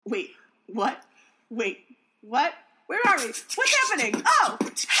What? Wait, what? Where are we? What's happening? Oh,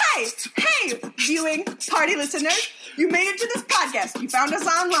 hey, viewing party listeners. You made it to this podcast. You found us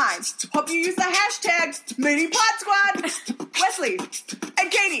online. Hope you use the hashtag MiniPodSquad. Wesley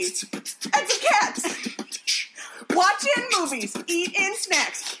and Katie and some cats. Watch in movies, eat in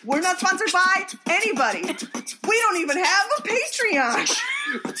snacks. We're not sponsored by anybody. We don't even have a Patreon.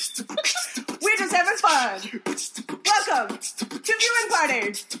 We're just having fun. Welcome to Viewing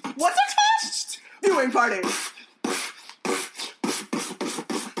Party. What's it called? Viewing Party.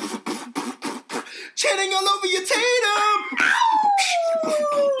 Chanting all over your tatum.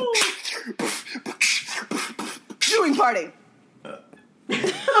 Viewing Party.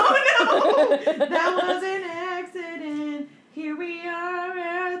 Oh no! That was an accident. Here we are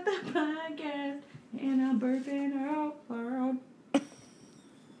at the podcast in a birthing out loud.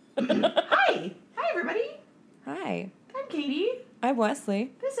 Hi everybody. Hi. I'm Katie. I'm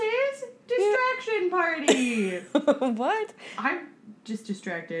Wesley. This is Distraction Party. What? I'm just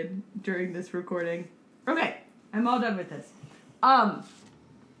distracted during this recording. Okay, I'm all done with this.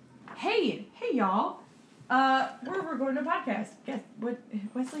 Hey y'all. We're recording a podcast. Guess what?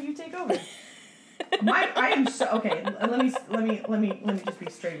 Wesley, you take over. I am so okay. Let me just be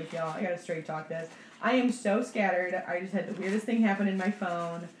straight with y'all. I gotta straight talk this. I am so scattered. I just had the weirdest thing happen in my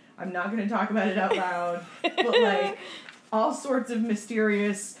phone. I'm not gonna talk about it out loud, but like all sorts of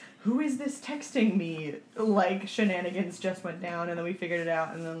mysterious. Who is this texting me? Like shenanigans just went down, and then we figured it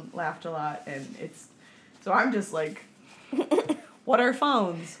out, and then laughed a lot, and it's. So I'm just like. What are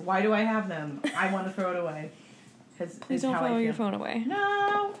phones? Why do I have them? I want to throw it away. Please don't throw your phone away.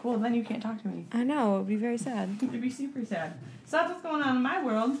 No. Well, then you can't talk to me. I know. It would be very sad. It would be super sad. So that's what's going on in my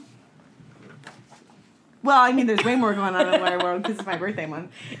world. Well, I mean, there's way more going on in my world because it's my birthday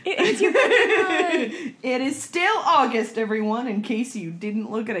month. It is your birthday month. It is still August, everyone, in case you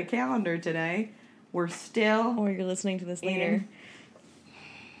didn't look at a calendar today. We're still... Or you're listening to this later.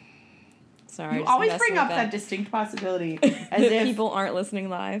 Sorry. You always bring up that distinct possibility as that if people aren't listening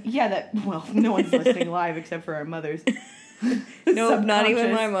live. Yeah, no one's listening live except for our mothers. Nope, not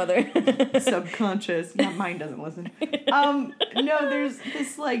even my mother. Subconscious. Yeah, mine doesn't listen. No, there's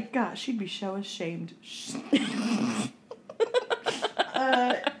this like, gosh, she'd be so ashamed.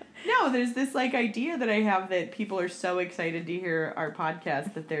 No, there's this like idea that I have that people are so excited to hear our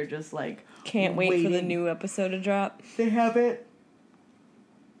podcast that they're just like can't wait for the new episode to drop. They have it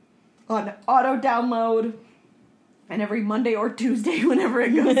on auto download, and every Monday or Tuesday whenever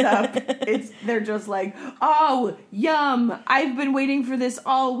it goes up, they're just like, oh, yum, I've been waiting for this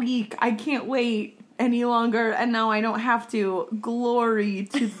all week. I can't wait any longer, and now I don't have to. Glory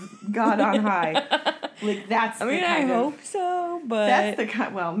to God on high. Like, that's I mean, I hope so, but... That's the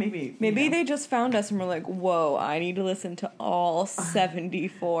kind... Well, maybe... Maybe they just found us and were like, whoa, I need to listen to all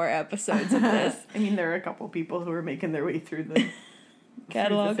 74 episodes of this. I mean, there are a couple people who are making their way through the...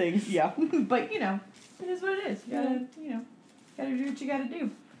 catalog things, yeah. But, it is what it is. You gotta, gotta do what you gotta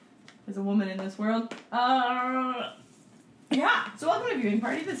do. As a woman in this world. Yeah. So welcome to Viewing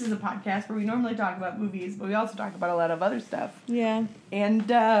Party. This is a podcast where we normally talk about movies, but we also talk about a lot of other stuff. Yeah.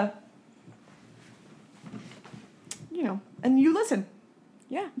 And, and you listen.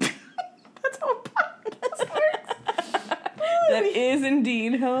 Yeah. That's how a podcast works. That is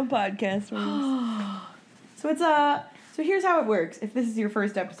indeed how a podcast works. So it's, So here's how it works. If this is your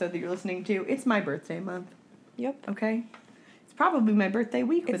first episode that you're listening to, it's my birthday month. Yep. Okay? It's probably my birthday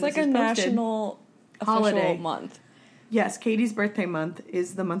week when it's this like is a posted. national holiday official month. Yes, Katie's birthday month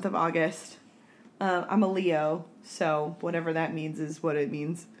is the month of August. I'm a Leo, so whatever that means is what it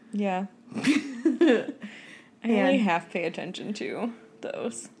means. Yeah. I only half pay attention to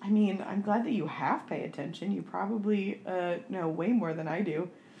those. I mean, I'm glad that you half pay attention. You probably know way more than I do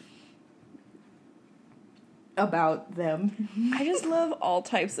about them. I just love all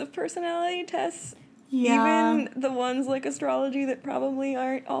types of personality tests. Yeah. Even the ones like astrology that probably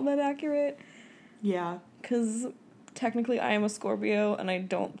aren't all that accurate. Yeah. Because technically I am a Scorpio and I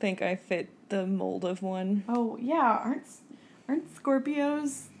don't think I fit the mold of one. Oh, yeah. Aren't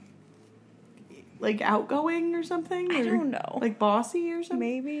Scorpios like outgoing or something? I don't know. Like bossy or something?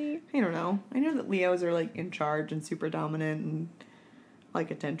 Maybe. I don't know. I know that Leos are like in charge and super dominant and like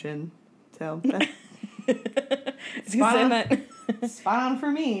attention. So that's spot on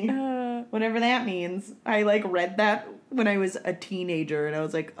for me. Whatever that means. I like read that when I was a teenager and I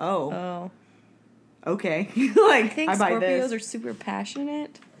was like, oh. Okay. Like, I think I buy Scorpios this. are super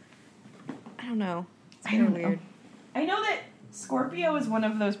passionate. I don't know. It's I kind of don't weird. know. I know that Scorpio is one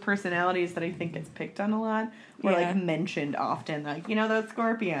of those personalities that I think gets picked on a lot. Or like mentioned often. Like, those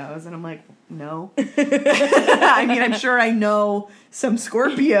Scorpios. And I'm like, know. I mean, I'm sure I know some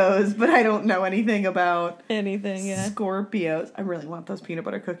Scorpios, but I don't know anything about Anything, yeah. Scorpios. I really want those peanut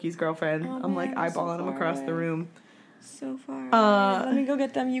butter cookies, girlfriend. Oh, I'm man, like they're so eyeballing them far across away. the room. So far away. Let me go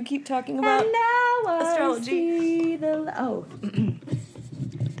get them. You keep talking about astrology.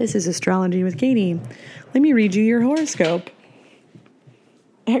 This is Astrology with Katie. Let me read you your horoscope.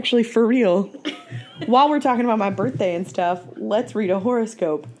 Actually, for real. While we're talking about my birthday and stuff, let's read a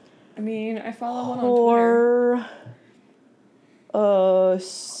horoscope. I mean, I follow one on Twitter.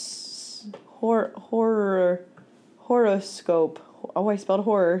 Horoscope. Oh, I spelled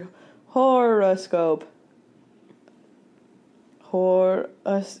horror. Horoscope.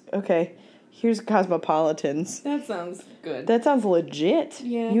 Okay. Here's Cosmopolitans. That sounds good. That sounds legit.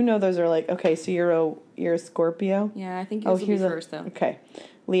 Yeah. You know those are like, okay, so you're a Scorpio? Yeah, I think yours will be first, though. Okay.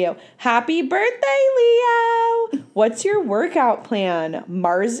 Leo. Happy birthday, Leo! What's your workout plan?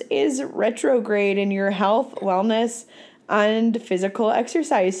 Mars is retrograde in your health, wellness, and physical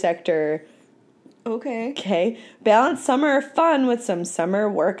exercise sector. Okay. Okay. Balance summer fun with some summer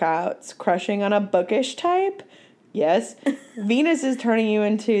workouts. Crushing on a bookish type? Yes. Venus is turning you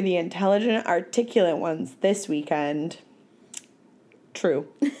into the intelligent, articulate ones this weekend. True.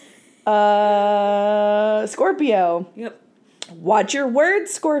 Scorpio. Yep. Watch your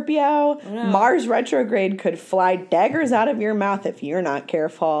words, Scorpio. Oh, no. Mars retrograde could fly daggers out of your mouth if you're not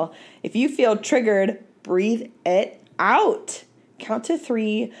careful. If you feel triggered, breathe it out. Count to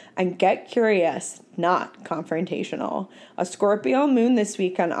 3 and get curious, not confrontational. A Scorpio moon this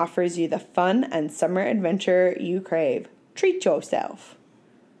weekend offers you the fun and summer adventure you crave. Treat yourself.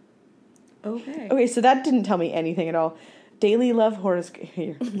 Okay. Okay, so that didn't tell me anything at all. Daily love horoscope.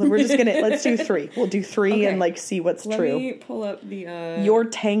 Here, we're just gonna let's do 3. We'll do 3 Okay. and like see what's Let true. me pull up the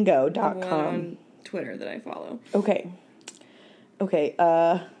Yourtango.com. one on Twitter that I follow. Okay.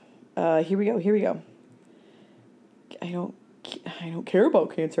 Here we go. I don't care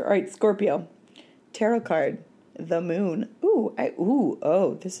about Cancer. All right, Scorpio. Tarot card. The moon.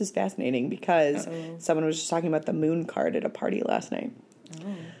 Oh, this is fascinating because someone was just talking about the moon card at a party last night.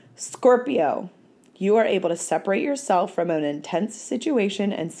 Oh. Scorpio. You are able to separate yourself from an intense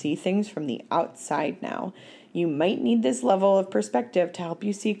situation and see things from the outside now. You might need this level of perspective to help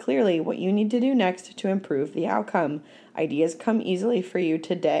you see clearly what you need to do next to improve the outcome. Ideas come easily for you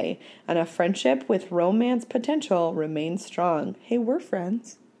today, and a friendship with romance potential remains strong. Hey, we're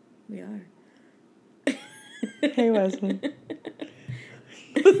friends. We are. Hey, Wesley.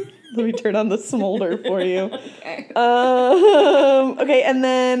 Let me turn on the smolder for you. Okay. Okay, and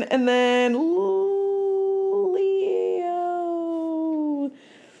then Leo.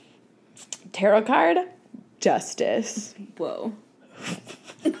 Tarot card, Justice. Whoa.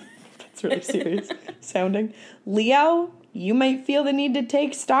 That's really serious sounding. Leo, you might feel the need to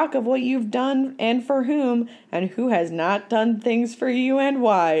take stock of what you've done and for whom, and who has not done things for you and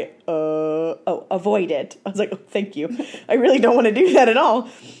why. Avoid it. I was like, oh, thank you. I really don't want to do that at all.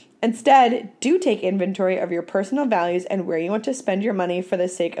 Instead, do take inventory of your personal values and where you want to spend your money for the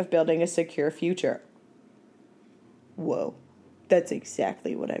sake of building a secure future. Whoa. That's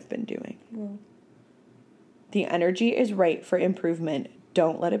exactly what I've been doing. Whoa. The energy is right for improvement.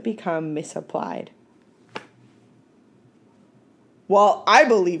 Don't let it become misapplied. Well, I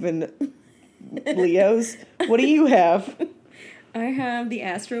believe in Leos. What do you have? I have the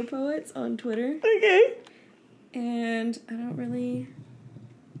Astro Poets on Twitter, Okay. and I don't really...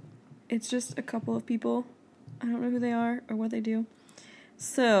 It's just a couple of people. I don't know who they are or what they do.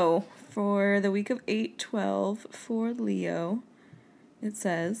 So, for the week of 8/12 for Leo, it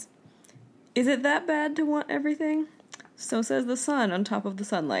says, "Is it that bad to want everything? So says the sun on top of the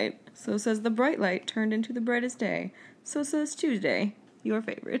sunlight. So says the bright light turned into the brightest day. So says Tuesday, your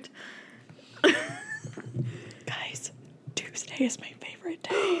favorite." Guys, Tuesday is my favorite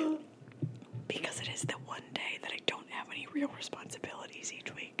day because it is the one day that I don't have any real responsibilities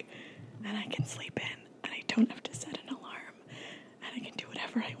each week. And I can sleep in, and I don't have to set an alarm, and I can do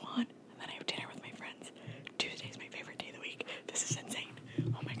whatever I want, and then I have dinner with my friends. Tuesday is my favorite day of the week. This is insane.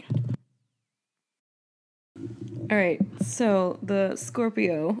 Oh my god. All right, so the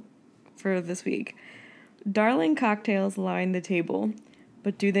Scorpio for this week. Darling cocktails line the table,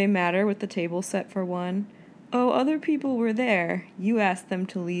 but do they matter with the table set for one? Oh, other people were there. You asked them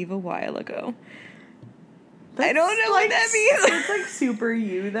to leave a while ago. I don't know what that means. It's like super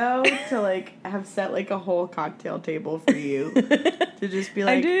you though to like have set like a whole cocktail table for you to just be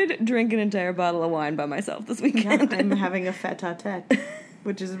like, I did drink an entire bottle of wine by myself this yeah, weekend. I'm having a fete-a-tete,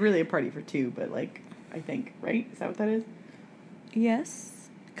 which is really a party for two, but like I think, right? Is that what that is? Yes,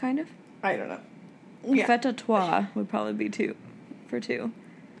 kind of. I don't know. Yeah. Fête à trois would probably be 2 for 2.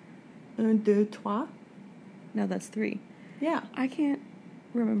 Un, deux, trois. No, that's 3. Yeah. I can't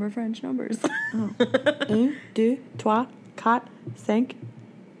remember French numbers. Un, deux, trois, quatre, cinq,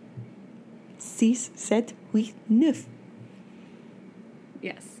 six, sept, huit, neuf.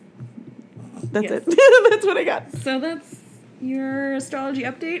 Yes. That's Yes. it. That's what I got. So that's your astrology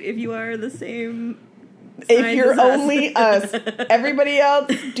update. If you are the same If signs you're as us. only us, everybody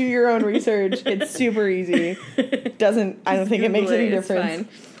else, do your own research. It's super easy. I don't think it makes Google any it, it's difference. fine.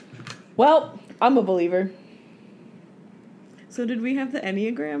 Well, I'm a believer. So did we have the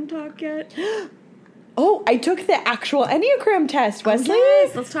Enneagram talk yet? Oh, I took the actual Enneagram test, Wesley.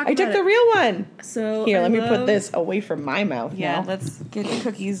 yes, let's talk I took about the it. real one. So Here, I let me put love- this away from my mouth. Yeah, now. let's get the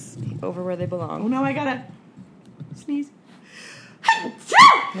cookies over where they Oh belong. no, I gotta sneeze.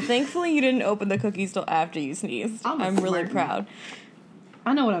 Well, thankfully, you didn't open the cookies till after you sneezed. I'm a I'm really smart proud.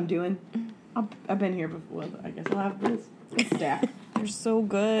 I know what I'm doing. I've been here before. But I guess I'll have this. It's stacked. You're so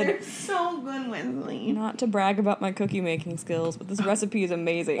good. They're so good, Wesley. Not to brag about my cookie making skills, but this recipe is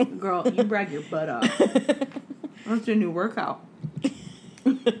amazing. Girl, you brag your butt off. That's your new workout.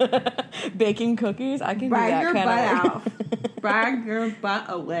 Baking cookies, I can Brag do your that butt kind of out. Brag your butt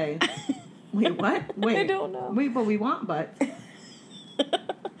away. Wait, what? Wait. I don't know. Wait, but we want butts.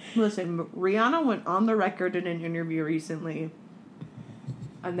 Listen, Rihanna went on the record in an interview recently.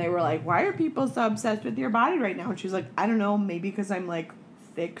 And they were like, why are people so obsessed with your body right now? And she's like, I don't know, maybe because I'm like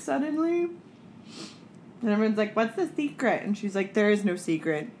thick suddenly. And everyone's like, what's the secret? And she's like, there is no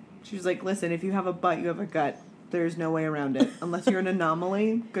secret. She's like, listen, if you have a butt, you have a gut. There's no way around it. Unless you're an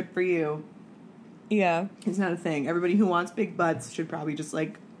anomaly, good for you. Yeah. It's not a thing. Everybody who wants big butts should probably just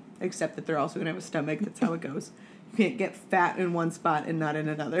like accept that they're also gonna have a stomach. That's how it goes. You can't get fat in one spot and not in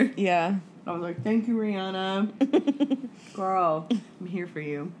another. Yeah. I was like, thank you, Rihanna. Girl, I'm here for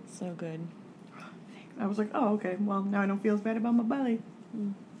you. So good. I was like, oh, okay. Well, now I don't feel as bad about my belly.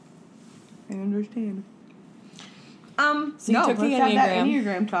 I understand. So you no, took the let's have that Enneagram.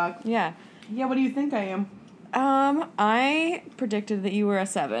 Enneagram talk. Yeah. Yeah, what do you think I am? I predicted that you were a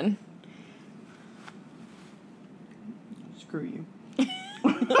 7. Screw you.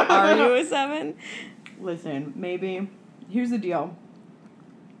 Are you a 7? Listen, maybe. Here's the deal.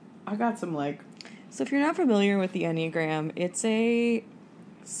 I got some, like... So if you're not familiar with the Enneagram, it's a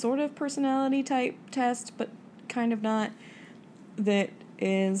sort of personality type test, but kind of not, that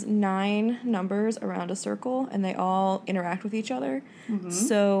is 9 numbers around a circle, and they all interact with each other. Mm-hmm.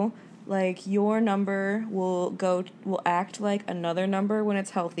 So, like, your number will act like another number when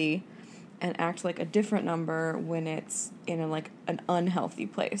it's healthy, and act like a different number when it's in an unhealthy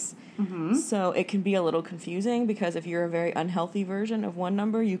place. Mm-hmm. So it can be a little confusing because if you're a very unhealthy version of one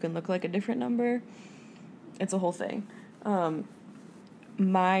number, you can look like a different number. It's a whole thing.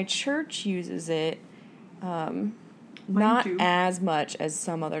 My church uses it not too. as much as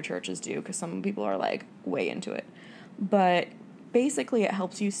some other churches do because some people are like way into it. But basically it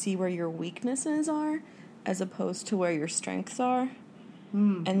helps you see where your weaknesses are as opposed to where your strengths are.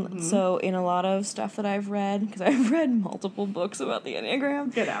 Mm-hmm. And so in a lot of stuff that I've read, because I've read multiple books about the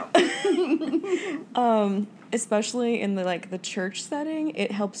Enneagram, Get out. especially in the church setting,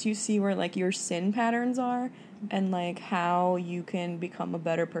 it helps you see where like your sin patterns are and like how you can become a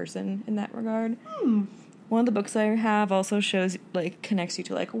better person in that regard. One of the books I have also shows connects you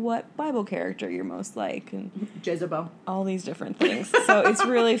to like what Bible character you're most like and Jezebel. all these different things. So it's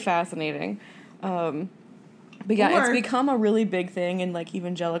really fascinating. But yeah, it's Or- become a really big thing in like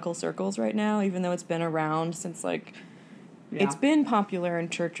evangelical circles right now, even though it's been around since it's been popular in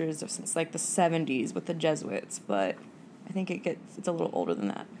churches since like the 70s with the Jesuits, but I think it's a little older than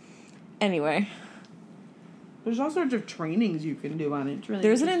that. Anyway, There's all sorts of trainings you can do on it. It's really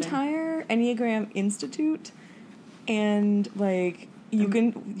there's an interesting. entire Enneagram Institute, and like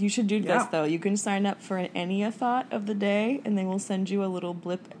you should do this Yeah. though. You can sign up for an Ennea thought of the day, and they will send you a little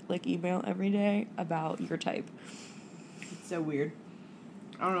blip email every day about your type. It's so weird.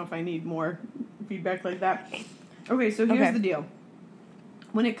 I don't know if I need more feedback like that. Okay, so here's Okay. the deal.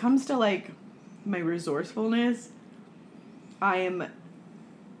 When it comes to like my resourcefulness, I am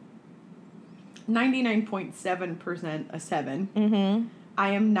 99.7% a 7. Mm-hmm. I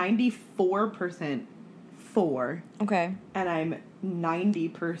am 94% 4, Okay. and I'm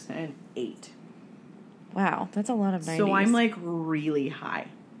 90% 8. Wow, that's a lot of 90s. So I'm like really high,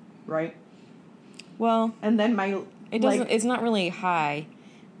 right? well, And then my it doesn't. It's not really high,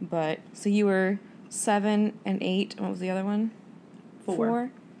 but so you were 7 and 8. And what was the other one?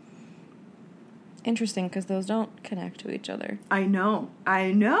 4. Interesting, because those don't connect to each other. I know.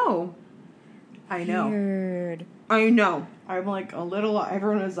 Weird. I know. I'm like a little.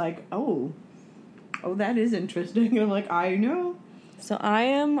 Everyone is like, "Oh, that is interesting." And I'm like, "I know." So I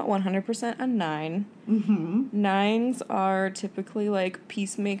am 100% a 9. Mm-hmm. 9s are typically like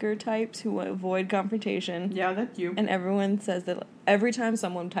peacemaker types who avoid confrontation. Yeah, that's you. And everyone says that every time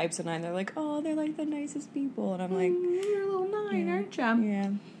someone types a 9, they're like, oh, they're like the nicest people. And I'm like, You're a little 9, yeah, aren't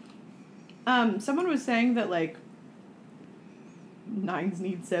you? Yeah. Someone was saying that, like, 9s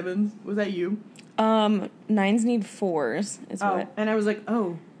need 7s. Was that you? 9s need 4s is Oh, what. and I was like,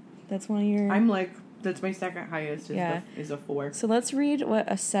 oh. That's one of your... I'm like, that's my second highest Yeah. is a 4. So let's read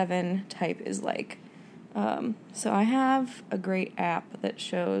what a 7 type is like. So I have a great app that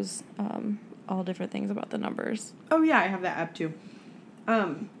shows all different things about the numbers. Oh, yeah, I have that app, too.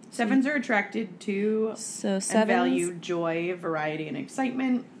 7s are attracted to So and 7s... value joy, variety, and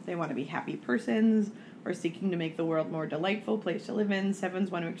excitement. They want to be happy persons or seeking to make the world more delightful place to live in.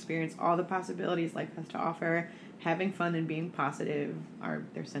 7s want to experience all the possibilities life has to offer. Having fun and being positive are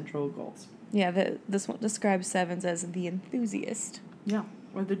their central goals. Yeah, this one describes 7s as the enthusiast. Yeah,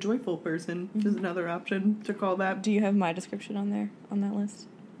 or the joyful person is another option to call that. Do you have my description on there, on that list?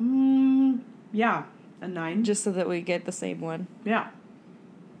 Yeah, a 9. Just so that we get the same one. Yeah.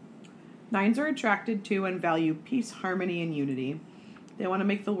 9s are attracted to and value peace, harmony, and unity. They want to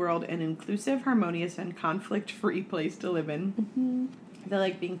make the world an inclusive, harmonious, and conflict-free place to live in. Mm-hmm. They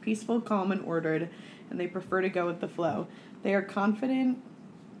like being peaceful, calm, and ordered, and they prefer to go with the flow. They are confident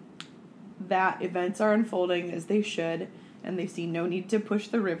that events are unfolding as they should, and they see no need to push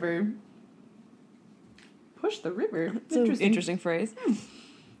the river. Push the river? It's an interesting phrase.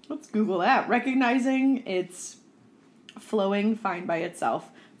 Let's Google that. Recognizing it's flowing fine by itself.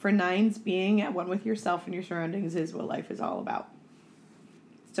 For 9s, being at one with yourself and your surroundings is what life is all about.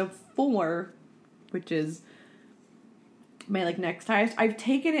 So 4, which is my next highest, I've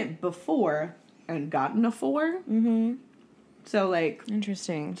taken it before and gotten a 4. Mm-hmm. So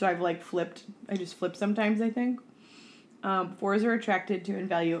Interesting. so I've flipped. I just flip sometimes, I think. 4s are attracted to and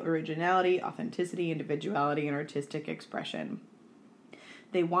value originality, authenticity, individuality, and artistic expression.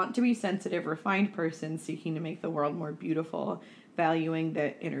 They want to be sensitive, refined persons seeking to make the world more beautiful, valuing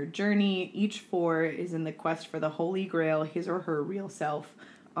the inner journey. Each 4 is in the quest for the holy grail, his or her real self.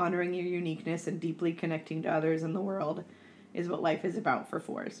 Honoring your uniqueness and deeply connecting to others in the world is what life is about for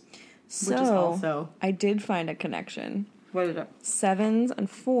 4s. So, which is also... I did find a connection. What is it? 7s and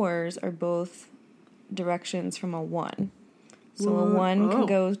 4s are both directions from a 1. So a 1 can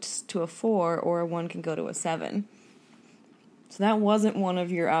go to a 4, or a 1 can go to a 7. So that wasn't one of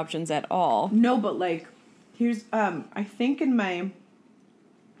your options at all. No, but here's, I think in my...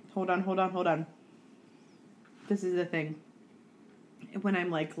 Hold on. This is the thing. When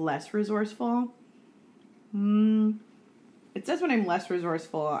I'm, less resourceful, it says when I'm less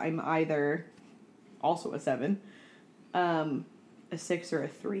resourceful, I'm either also a 7, a 6, or a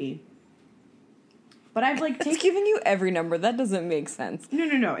 3. But I've, It's giving you every number. That doesn't make sense.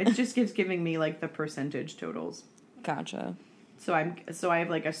 No. It just gives giving me, the percentage totals. Gotcha. So I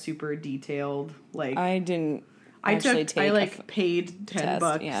have, a super detailed, I didn't actually paid $10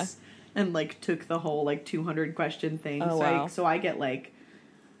 test, yeah. and took the whole 200 question thing. Oh, wow. So I get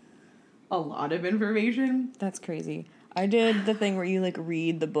a lot of information. That's crazy. I did the thing where you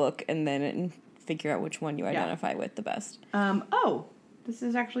read the book and then figure out which one you identify with the best. This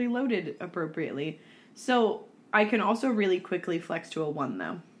is actually loaded appropriately. So I can also really quickly flex to a 1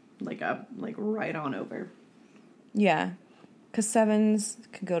 though. Right on over. Yeah. Because 7s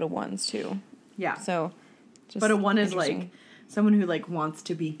can go to 1s too. Yeah. So but a 1 is someone who wants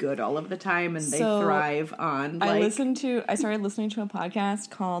to be good all of the time, and they thrive on I started listening to a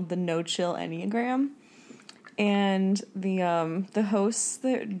podcast called the No Chill Enneagram, and the hosts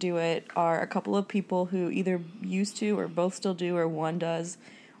that do it are a couple of people who either used to or both still do, or one does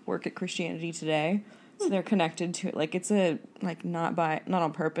work at Christianity Today. So they're connected to it. It's a not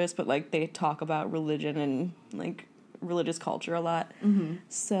on purpose, but they talk about religion and religious culture a lot. Mm-hmm.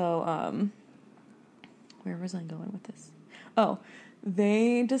 So where was I going with this? Oh,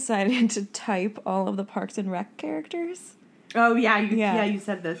 they decided to type all of the Parks and Rec characters. Oh, yeah, you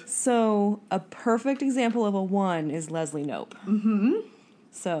said this. So, a perfect example of a 1 is Leslie Knope. Mm-hmm.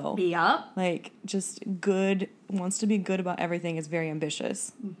 So, yep. Just good, wants to be good about everything, is very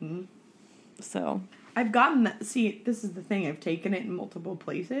ambitious. Mm-hmm. So. I've gotten that. See, this is the thing. I've taken it in multiple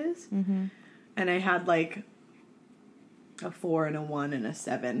places. Mm-hmm. And I had, a 4 and a 1 and a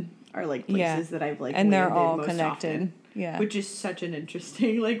 7 are, places that I've, and they're all most connected. Often, yeah. Which is such an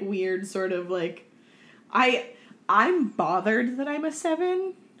interesting, weird sort of, I'm bothered that I'm a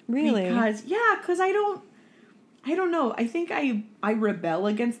 7. Really? Because I don't know. I think I rebel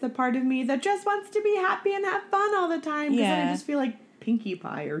against the part of me that just wants to be happy and have fun all the time. Because then I just feel like Pinkie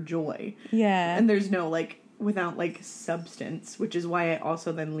Pie or Joy. Yeah. And there's no, without like substance, which is why I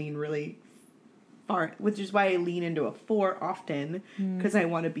also then lean really far, which is why I lean into a 4 often, because I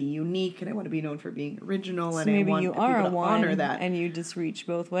want to be unique and I want to be known for being original, So and I maybe want you people are a to 1 honor that. and you just reach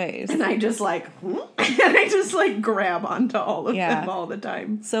both ways. And I just like, and I just like grab onto all of them all the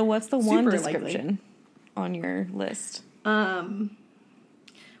time. So what's the 1 Super description on your list? Ones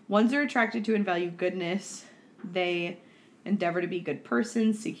are attracted to and value goodness. They endeavor to be good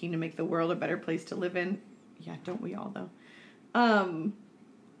persons, seeking to make the world a better place to live in. Yeah, don't we all, though?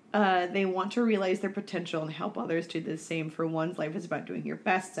 They want to realize their potential and help others do the same. For one's life is about doing your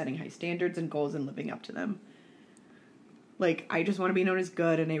best, setting high standards and goals, and living up to them. Like, I just want to be known as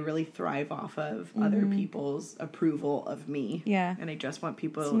good, and I really thrive off of other people's approval of me. Yeah. And I just want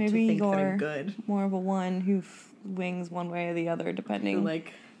people So to maybe think that I'm you're good. more of a 1 who wings one way or the other, depending. Who,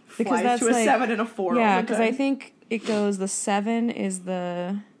 like, because flies that's to a like, 7 and a 4 yeah, all the because time. I think it goes, the 7 is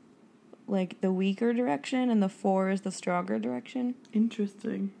the, like, the weaker direction, and the 4 is the stronger direction,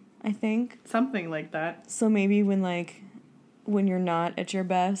 Interesting. I think. Something like that. So maybe when you're not at your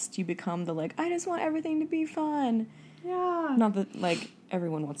best, you become the, like, I just want everything to be fun. Yeah. Not that, like,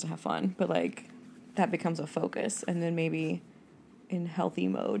 everyone wants to have fun, but, like, that becomes a focus. And then maybe in healthy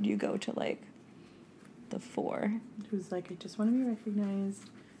mode, you go to, like, the 4. Who's like, I just want to be recognized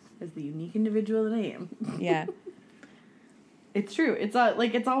as the unique individual that I am. Yeah. It's true. It's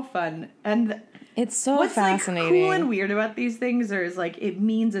all fun. And It's so what's fascinating. like cool and weird about these things is like it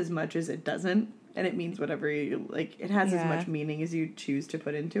means as much as it doesn't. And it means whatever you like. It has as much meaning as you choose to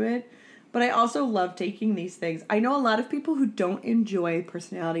put into it. But I also love taking these things. I know a lot of people who don't enjoy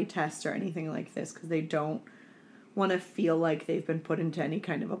personality tests or anything like this because they don't want to feel like they've been put into any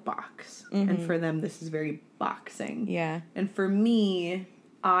kind of a box. And for them, this is very boxing. Yeah. And for me,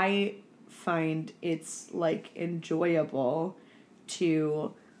 I find it's like enjoyable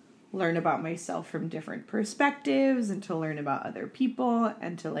to learn about myself from different perspectives and to learn about other people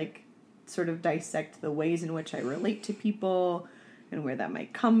and to like sort of dissect the ways in which I relate to people and where that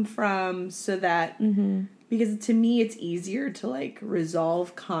might come from, so that because to me it's easier to like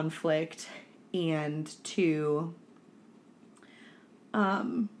resolve conflict and to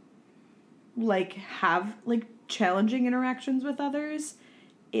like have like challenging interactions with others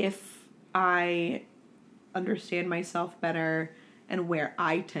if I understand myself better and where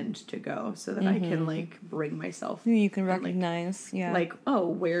I tend to go, so that I can like bring myself. You can and, recognize, like, oh,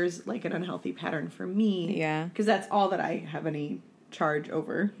 where's like an unhealthy pattern for me? Yeah. Because that's all that I have any charge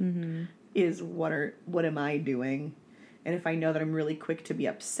over is what am I doing? And if I know that I'm really quick to be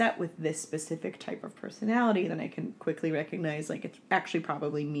upset with this specific type of personality, then I can quickly recognize like it's actually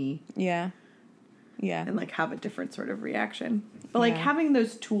probably me. Yeah. Yeah. And like have a different sort of reaction. But like having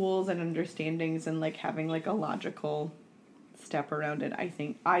those tools and understandings and like having like a logical step around it, I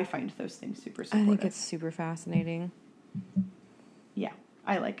find those things super supportive. I think it's super fascinating. Yeah,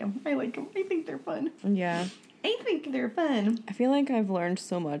 I like them. I think they're fun. Yeah. I think they're fun. I feel like I've learned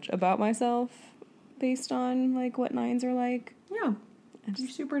so much about myself based on like what 9s are like. Yeah, you're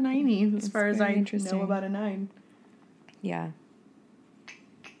super 9-y as far as I interesting. know about a 9. Yeah.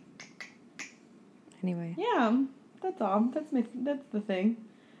 Anyway. Yeah, that's all. That's the thing.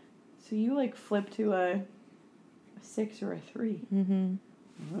 So you like flip to a 6 or a 3. Mm-hmm.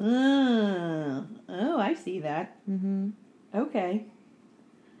 Oh, I see that. Mm-hmm. Okay.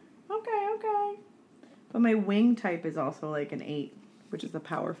 But my wing type is also like an 8, which is the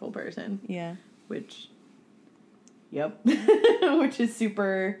powerful person. Yeah. Which is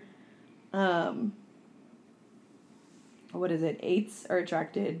super, what is it? 8s are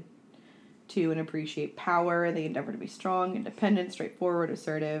attracted to and appreciate power. They endeavor to be strong, independent, straightforward,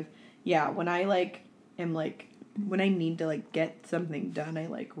 assertive. Yeah, when I when I need to like get something done, I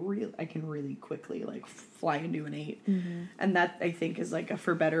can really quickly like fly into an 8. Mm-hmm. And that I think is like a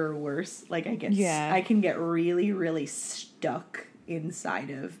for better or worse. Like I can get really, really stuck inside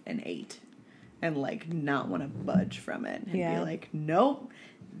of an 8 and like not want to budge from it and be like, nope,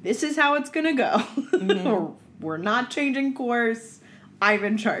 this is how it's gonna go. Mm-hmm. We're not changing course. I'm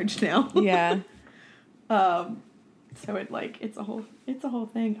in charge now. Yeah. So it's a whole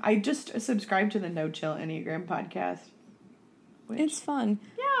thing. I just subscribed to the No Chill Enneagram podcast. It's fun.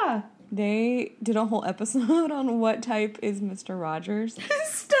 Yeah. They did a whole episode on what type is Mr. Rogers.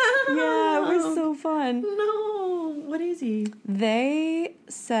 Stop. Yeah, it was so fun. No. What is he? They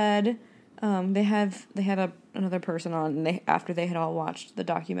said they had another person on, and after they had all watched the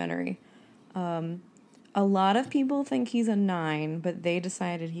documentary. A lot of people think he's a 9, but they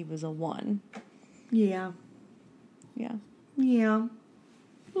decided he was a 1. Yeah. Yeah. Yeah.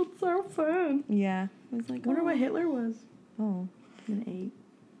 That's so fun. Yeah. I was like, I wonder what Hitler was. Oh. An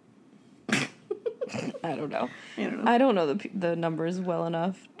I don't know. I don't know. I don't know the numbers well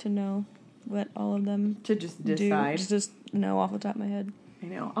enough to know what all of them To just decide. Just know off the top of my head. I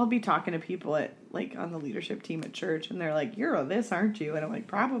know. I'll be talking to people at, like, on the leadership team at church, and they're like, "You're a this, aren't you?" And I'm like,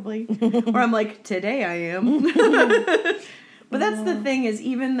 "Probably." Or I'm like, "Today I am." But that's the thing is,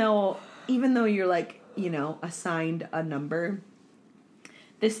 even though you're, like, you know, assigned a number,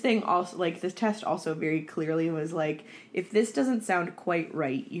 this thing also, like, this test also very clearly was like, if this doesn't sound quite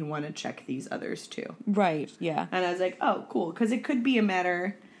right, you want to check these others too. Right, yeah. And I was like, oh, cool. Because it could be a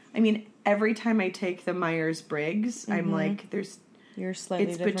matter, I mean, every time I take the Myers-Briggs, I'm like, You're slightly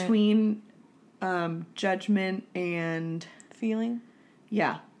it's different. between judgment and... Feeling?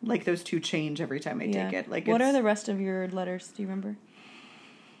 Yeah, like those two change every time I take it. Like, what are the rest of your letters? Do you remember?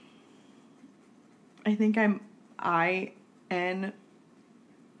 I think I'm I-N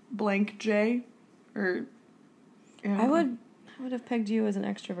blank J, or... I would have pegged you as an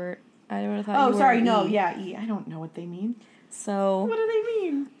extrovert. I would have thought you were sorry, an no, E. yeah, E. I don't know what they mean. So... What do they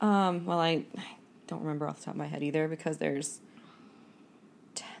mean? Well, I don't remember off the top of my head either, because there's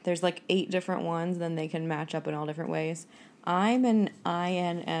like 8 different ones, then they can match up in all different ways. I'm an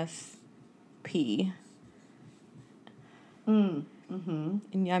INFP. Mm-hmm.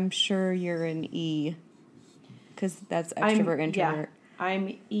 And I'm sure you're an E, because that's extrovert, introvert. Yeah,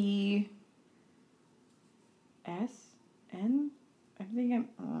 I'm E S N. I think I'm.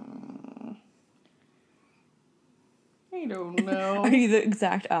 I don't know. Are you the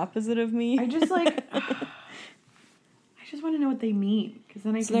exact opposite of me? I just like. I just want to know what they mean, because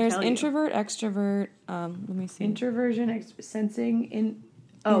then I So can there's tell you. introvert, extrovert. Let me see. Introversion, sensing,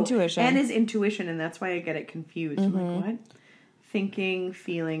 Intuition. and is intuition, and that's why I get it confused. I'm like, what? Thinking,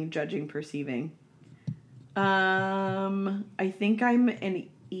 feeling, judging, perceiving. I think I'm an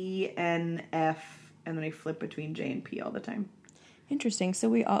ENF, and then I flip between J and P all the time. Interesting. So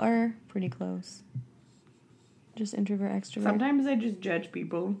we are pretty close. Just introvert, extrovert. Sometimes I just judge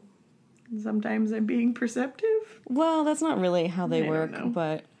people. Sometimes I'm being perceptive. Well, that's not really how they I work, don't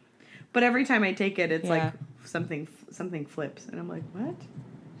know. but every time I take it, it's Yeah. like something flips, and I'm like, what?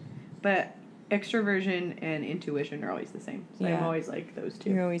 But extroversion and intuition are always the same. So I'm Yeah. always like those two.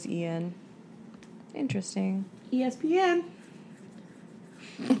 you're always EN. Interesting. ESPN.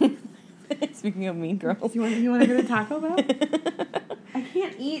 Speaking of Mean Girls. You want to go to Taco Bell? I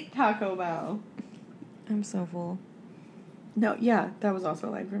can't eat Taco Bell. I'm so full. No, yeah, that was also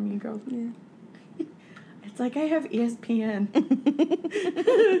a line from Mean Girls. Yeah. It's like I have ESPN.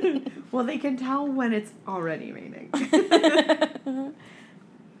 Well, they can tell when it's already raining.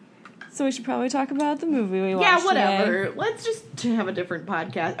 So we should probably talk about the movie we watched. Yeah, whatever. Today. Let's just have a different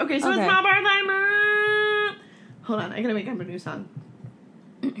podcast. Okay, so Okay. it's my birthday month. Hold on, I gotta make up a new song.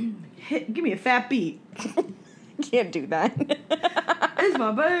 Give me a fat beat. Can't do that. It's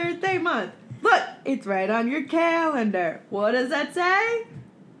my birthday month. Look, it's right on your calendar. What does that say?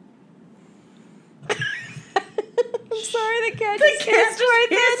 I'm sorry, the cat The just cat hissed right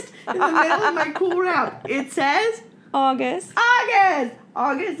just hissed in the middle of my cool rap. It says August. August.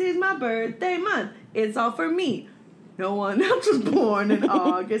 August is my birthday month. It's all for me. No one else was born in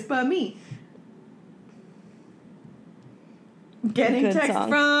August but me. Getting Good text song.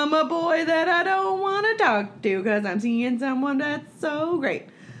 from a boy that I don't want to talk to because I'm seeing someone that's so great.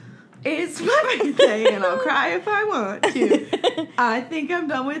 It's my birthday and I'll cry if I want to. I think I'm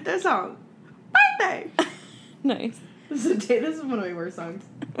done with the song. Birthday. Nice. This is one of my worst songs.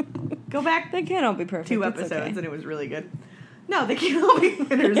 Go back They can't all be perfect. 2 It's episodes okay. and it was really good. No, they can't all be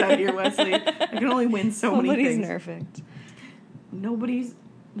winners out here, Wesley. I can only win so many Nobody's things. perfect.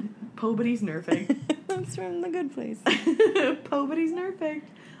 Pobody's nerfing. That's from The Good Place. Pobody's nerfing.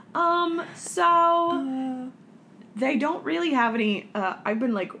 So they don't really have any. I've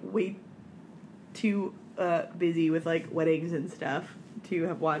been like way too busy with like weddings and stuff to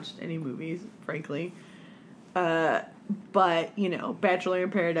have watched any movies, frankly. But you know, Bachelor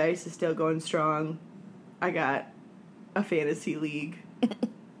in Paradise is still going strong. I got a fantasy league.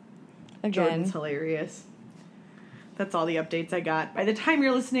 Again. Jordan's hilarious. That's all the updates I got. By the time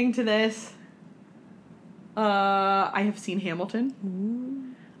you're listening to this, I have seen Hamilton.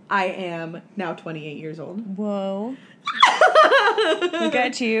 Ooh. I am now 28 years old. Whoa. Look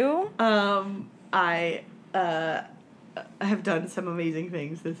at you. I have done some amazing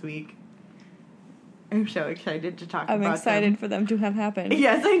things this week. I'm so excited to talk about them. I'm excited for them to have happened.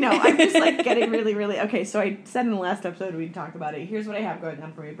 Yes, I know. I'm just like getting really, really... Okay, so I said in the last episode we'd talk about it. Here's what I have going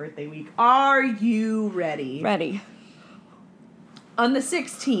on for my birthday week. Are you ready? Ready. On the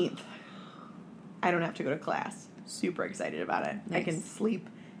 16th, I don't have to go to class. Super excited about it. Nice. I can sleep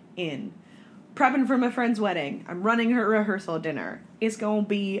in. Prepping for my friend's wedding. I'm running her rehearsal dinner. It's going to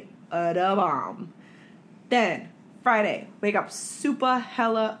be the bomb. Then, Friday, wake up super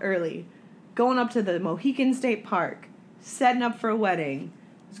hella early. Going up to the Mohican State Park. Setting up for a wedding.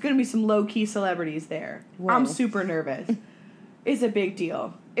 There's going to be some low-key celebrities there. Whoa. I'm super nervous. It's a big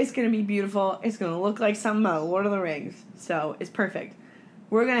deal. It's going to be beautiful. It's going to look like something out of Lord of the Rings. So, it's perfect.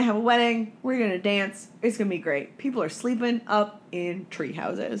 We're going to have a wedding. We're going to dance. It's going to be great. People are sleeping up in tree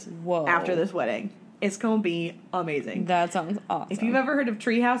houses. Whoa. After this wedding. It's going to be amazing. That sounds awesome. If you've ever heard of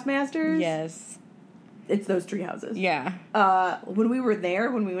Treehouse Masters, Yes. it's those tree houses. Yeah. When we were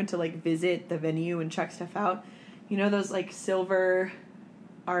there, when we went to like visit the venue and check stuff out, you know those like silver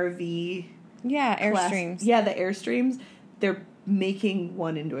RV Yeah, Airstreams. Yeah, the Airstreams. They're making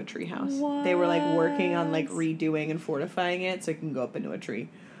one into a tree house. They were like working on like redoing and fortifying it so it can go up into a tree.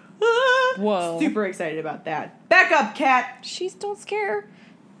 Whoa. Super excited about that. Back up, cat. She's don't scare.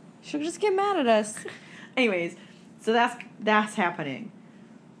 She'll just get mad at us. Anyways, so that's happening.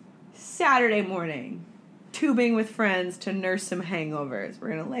 Saturday morning, tubing with friends to nurse some hangovers. We're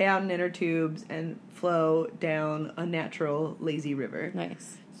gonna lay out in inner tubes and flow down a natural lazy river.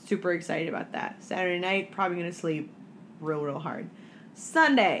 Nice. Super excited about that. Saturday night, probably gonna sleep real hard.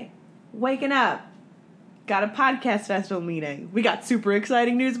 Sunday, waking up. Got a podcast festival meeting. We got super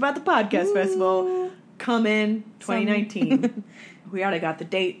exciting news about the podcast festival. Come in 2019. We already got the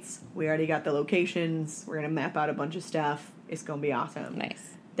dates. We already got the locations. We're going to map out a bunch of stuff. It's going to be awesome.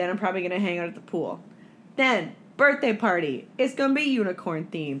 Nice. Then I'm probably going to hang out at the pool. Then, birthday party. It's going to be unicorn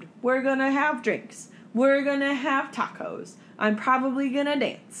themed. We're going to have drinks. We're going to have tacos. I'm probably going to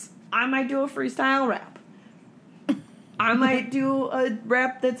dance. I might do a freestyle rap. I might do a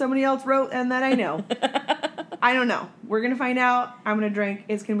rap that somebody else wrote and that I know. I don't know. We're going to find out. I'm going to drink.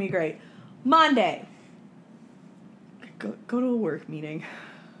 It's going to be great. Monday. Go to a work meeting.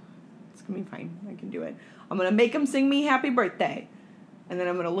 It's going to be fine. I can do it. I'm going to make them sing me happy birthday. And then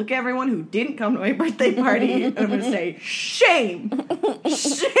I'm going to look at everyone who didn't come to my birthday party and I'm going to say, shame,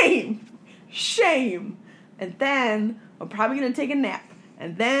 shame, shame. And then I'm probably going to take a nap.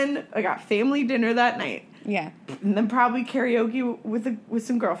 And then I got family dinner that night. Yeah. And then probably karaoke with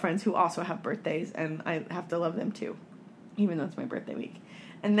some girlfriends who also have birthdays, and I have to love them too, even though it's my birthday week.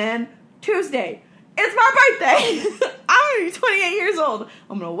 And then Tuesday, it's my birthday! I'm going to be 28 years old.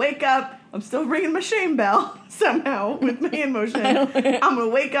 I'm going to wake up. I'm still ringing my shame bell somehow with my hand motion. I'm going to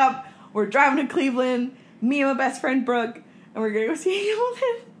wake up. We're driving to Cleveland, me and my best friend Brooke, and we're going to go see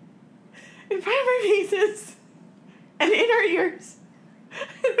Hamilton in front of our faces and in our ears. And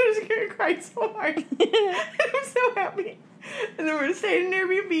I'm just going to cry so hard. I'm so happy. And then we're going to stay in an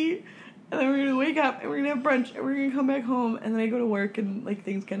Airbnb. And then we're going to wake up and we're going to have brunch. And we're going to come back home. And then I go to work and, like,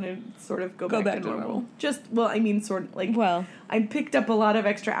 things kind of sort of go back to normal. Well. I picked up a lot of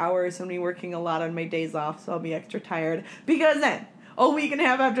extra hours. I'm going to be working a lot on my days off. So I'll be extra tired. Because then, a week and a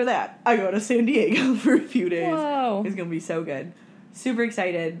half after that, I go to San Diego for a few days. Whoa. It's going to be so good. Super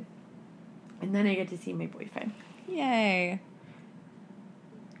excited. And then I get to see my boyfriend. Yay.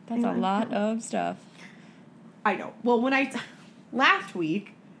 That's a lot of stuff. I know. Well, last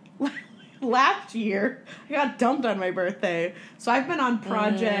year, I got dumped on my birthday. So I've been on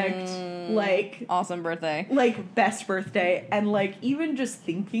project, Awesome birthday. like, best birthday. And, like, even just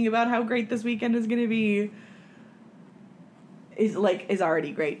thinking about how great this weekend is going to be is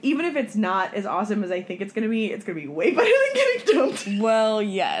already great. Even if it's not as awesome as I think it's going to be way better than getting dumped. Well,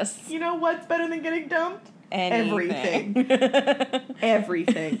 yes. You know what's better than getting dumped? Anything.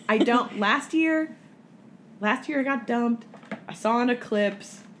 Everything. Everything. Last year I got dumped. I saw an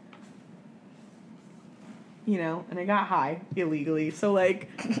eclipse. You know, and I got high illegally. So, like,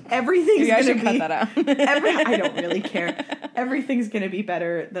 everything's Maybe I gonna should cut that out. I don't really care. Everything's gonna be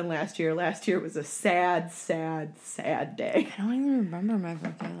better than last year. Last year was a sad, sad, sad day. I don't even remember my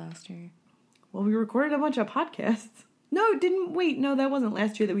birthday last year. Well, we recorded a bunch of podcasts. No, that wasn't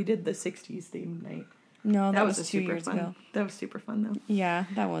last year that we did the 60s themed night. No, that was 2 super years fun. ago. That was super fun, though. Yeah,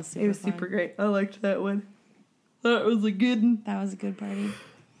 that was super fun. It was super great. I liked that one. That was a good one. That was a good party.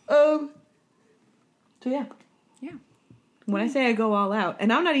 So yeah. Yeah. When I say I go all out,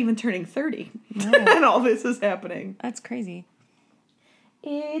 and I'm not even turning 30, No. and all this is happening. That's crazy.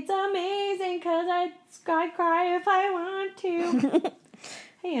 It's amazing because I'd cry if I want to.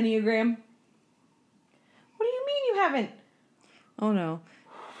 Hey, Enneagram. What do you mean you haven't? Oh, no.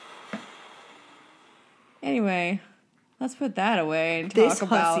 Anyway, let's put that away and This talk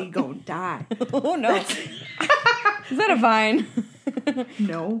about... hussy gonna die. Oh, no. Is that a vine?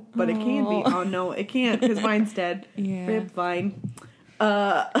 No, but it can be. Oh, no, it can't because Vine's dead. Yeah. Rip Vine.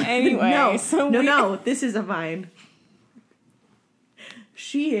 Anyway, no, this is a Vine.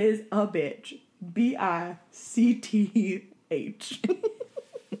 She is a bitch. BICTH.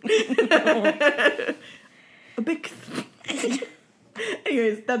 A big...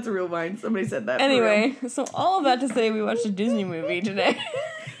 Anyways, that's a real line. Somebody said that. Anyway, so all of that to say we watched a Disney movie today.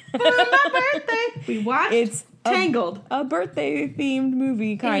 For my birthday, we watched It's Tangled. A birthday-themed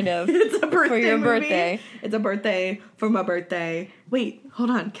movie, kind of. It's a birthday for your movie. birthday. It's a birthday for my birthday. Wait, hold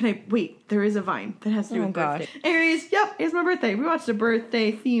on. Wait, there is a Vine that has to do with birthday. Anyways, yep, it's my birthday. We watched a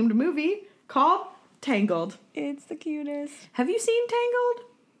birthday-themed movie called Tangled. It's the cutest. Have you seen Tangled?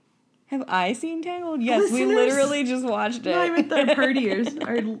 Have I seen Tangled? Yes, we Listeners? literally just watched it. Not even third partiers,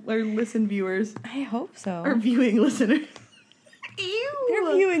 our listen viewers, I hope so. our viewing listeners. Ew.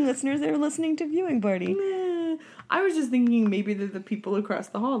 They're viewing listeners. They're listening to Viewing Party. Nah. I was just thinking maybe they're the people across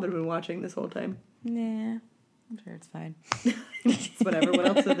the hall that have been watching this whole time. Nah, I'm sure it's fine. It's whatever. What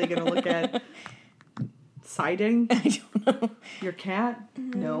else are they going to look at? Siding? I don't know. Your cat?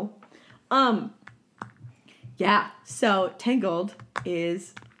 No. Yeah. So Tangled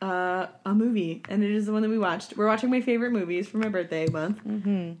is a movie, and it is the one that we watched. We're watching my favorite movies for my birthday month,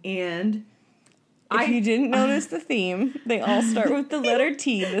 and If you didn't notice the theme, they all start with the letter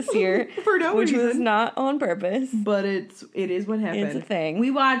T this year, for no which reason. was not on purpose. But it is what happened. It's a thing. We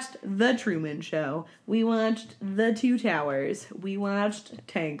watched The Truman Show. We watched The Two Towers. We watched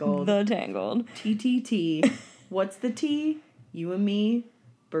Tangled. The Tangled. TTT. What's the T? You and me.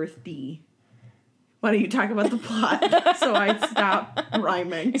 Birthday. Why don't you talk about the plot so I stop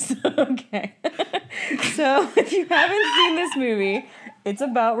rhyming? Okay. So, if you haven't seen this movie, it's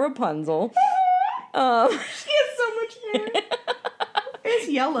about Rapunzel. She has so much hair. It's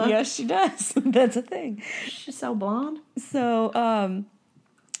yellow. Yes, she does. That's a thing. She's so blonde. So,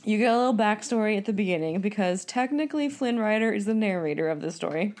 you get a little backstory at the beginning because technically Flynn Rider is the narrator of the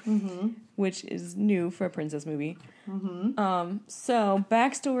story, which is new for a princess movie. So,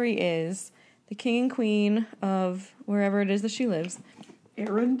 backstory is the king and queen of wherever it is that she lives.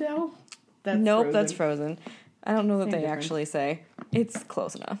 Arendelle? That's Nope, Frozen. that's Frozen. I don't know that Same they difference. actually say. It's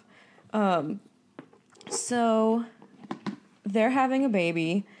close enough. So they're having a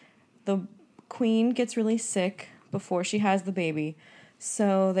baby. The queen gets really sick before she has the baby.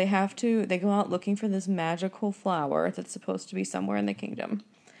 So they go out looking for this magical flower that's supposed to be somewhere in the kingdom.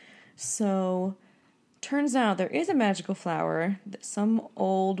 So turns out there is a magical flower that some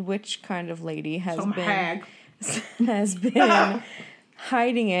old witch kind of lady has been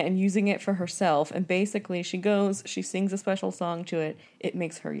hiding it and using it for herself. And basically she sings a special song to it. It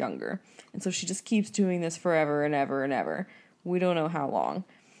makes her younger. And so she just keeps doing this forever and ever and ever. We don't know how long.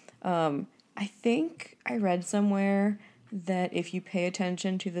 I think I read somewhere that if you pay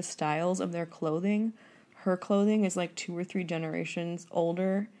attention to the styles of their clothing, her clothing is like 2 or 3 generations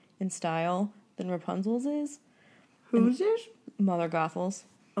older in style than Rapunzel's is. Who's this? Mother Gothel's.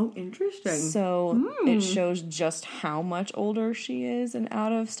 Oh, interesting. So it shows just how much older she is and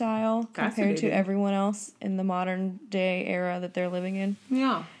out of style compared to Fascinating. everyone else in the modern day era that they're living in.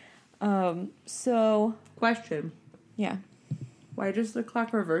 Yeah. So, Question. yeah. Why does the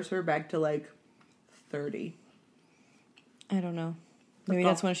clock reverse her back to, 30? I don't know. Maybe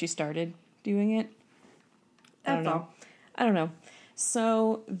That's that's when she started doing it. I don't That's know. all. I don't know.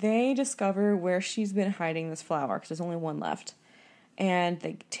 So they discover where she's been hiding this flower because there's only one left. And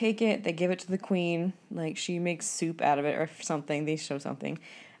they take it, they give it to the queen. Like, she makes soup out of it or something. They show something.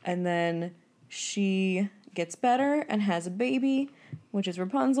 And then she gets better and has a baby, which is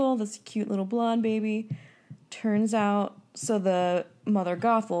Rapunzel, this cute little blonde baby. Turns out, so the Mother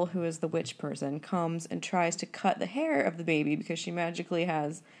Gothel, who is the witch person, comes and tries to cut the hair of the baby because she magically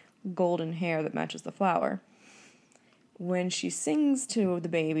has golden hair that matches the flower. When she sings to the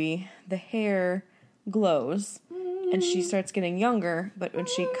baby, the hair glows and she starts getting younger, but when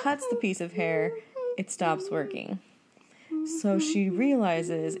she cuts the piece of hair, it stops working. So she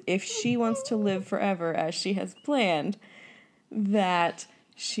realizes if she wants to live forever as she has planned, that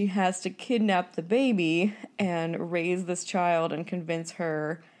she has to kidnap the baby and raise this child and convince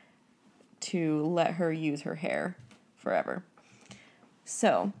her to let her use her hair forever.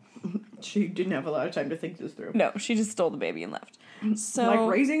 So, She didn't have a lot of time to think this through. no, she just stole the baby and left. So,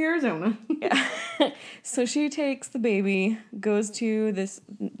 Like raising Arizona. yeah. So she takes the baby, goes to this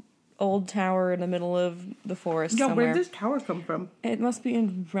old tower in the middle of the forest Yeah, somewhere. where did this tower come from? It must be a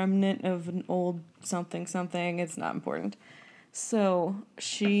remnant of an old something. It's not important. So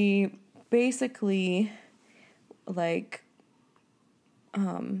she basically,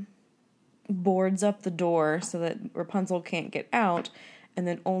 boards up the door so that Rapunzel can't get out, and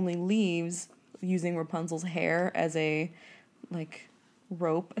then only leaves using Rapunzel's hair as a,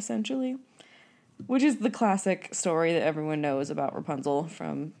 rope, essentially. Which is the classic story that everyone knows about Rapunzel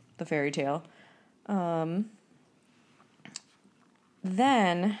from the fairy tale.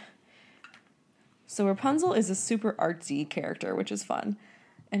 So Rapunzel is a super artsy character, which is fun.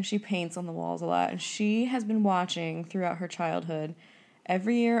 And she paints on the walls a lot. And she has been watching throughout her childhood,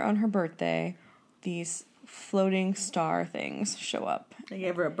 every year on her birthday, these floating star things show up. They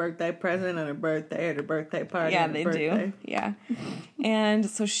gave her a birthday present on her birthday at her birthday party. Yeah, they do. Yeah. And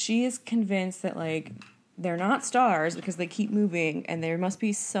so she is convinced that, like, they're not stars because they keep moving and there must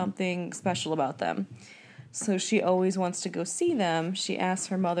be something special about them. So she always wants to go see them. She asks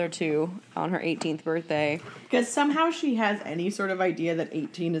her mother to on her 18th birthday. Because somehow she has any sort of idea that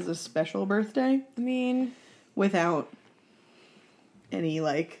 18 is a special birthday. I mean... Without any,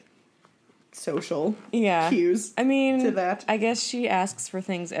 like, social yeah. cues I mean, to that. I guess she asks for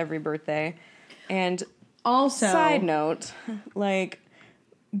things every birthday. And also... Side note, like,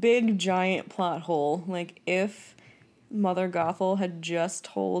 big giant plot hole. Like, if Mother Gothel had just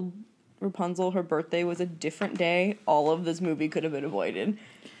told Rapunzel her birthday was a different day, all of this movie could have been avoided.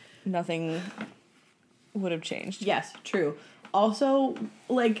 Nothing would have changed. Yes, true. Also,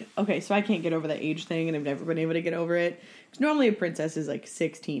 like, okay, so I can't get over the age thing, and I've never been able to get over it. Because normally a princess is, like,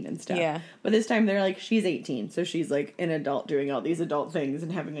 16 and stuff. Yeah. But this time they're like, she's 18, so she's, like, an adult doing all these adult things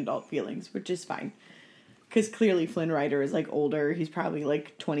and having adult feelings, which is fine. Because clearly Flynn Rider is, like, older. He's probably,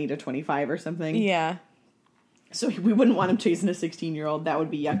 like, 20 to 25 or something. Yeah. So we wouldn't want him chasing a 16-year-old. That would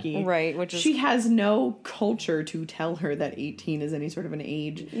be yucky. Right, which is... She has no culture to tell her that 18 is any sort of an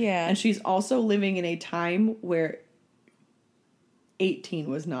age. Yeah. And she's also living in a time where 18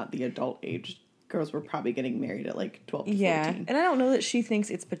 was not the adult age. Girls were probably getting married at, like, 12 to 14. And I don't know that she thinks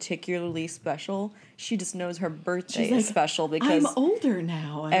it's particularly special. She just knows her birthday She's is like, special because... I'm older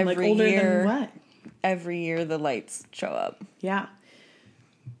now. I'm, like, every older year- than what? Every year the lights show up. Yeah.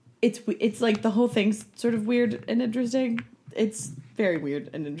 It's like the whole thing's sort of weird and interesting. It's very weird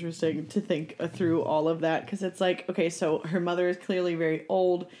and interesting to think through all of that because it's like, okay, so her mother is clearly very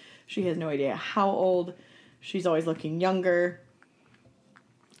old. She has no idea how old. She's always looking younger.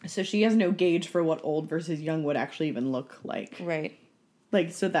 So she has no gauge for what old versus young would actually even look like. Right.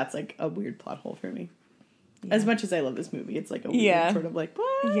 Like, so that's like a weird plot hole for me. Yeah. As much as I love this movie, it's like a weird sort of like,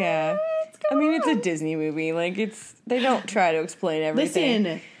 what? Yeah. I mean, it's a Disney movie. Like, they don't try to explain everything.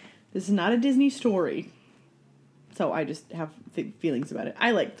 Listen, this is not a Disney story. So I just have feelings about it.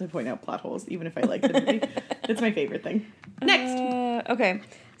 I like to point out plot holes, even if I like the movie. It's my favorite thing. Next! Okay.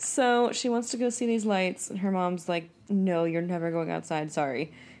 So she wants to go see these lights, and her mom's like, no, you're never going outside,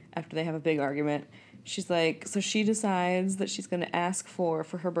 sorry. After they have a big argument. She's like, so she decides that she's going to ask for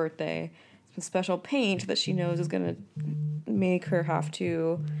her birthday, some special paint that she knows is going to make her have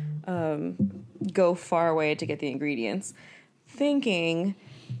to go far away to get the ingredients. Thinking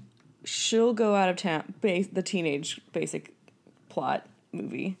she'll go out of town, the teenage basic plot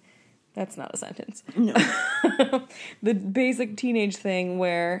movie. That's not a sentence. No. The basic teenage thing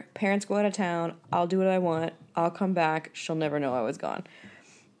where parents go out of town, I'll do what I want, I'll come back, she'll never know I was gone.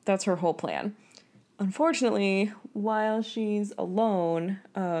 That's her whole plan. Unfortunately, while she's alone,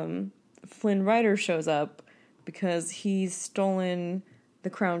 Flynn Rider shows up because he's stolen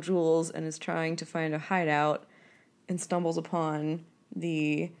the crown jewels and is trying to find a hideout and stumbles upon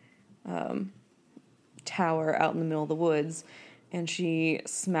the tower out in the middle of the woods, and she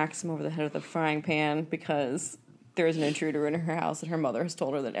smacks him over the head with a frying pan because there is an intruder in her house and her mother has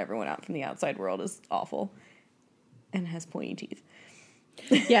told her that everyone out from the outside world is awful and has pointy teeth.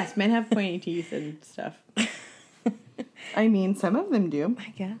 Yes, men have pointy teeth and stuff. I mean, some of them do. I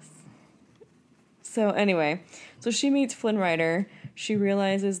guess. So anyway, so she meets Flynn Rider. She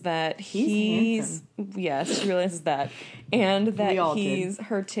realizes that he's yes, she realizes that, and that he's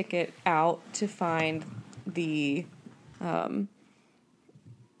her ticket out to find the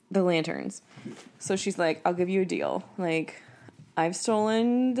lanterns. So she's like, I'll give you a deal. Like, I've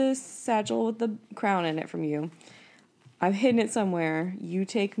stolen this satchel with the crown in it from you. I've hidden it somewhere. You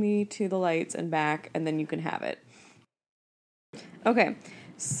take me to the lights and back, and then you can have it. Okay,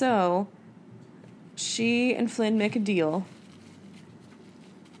 so she and Flynn make a deal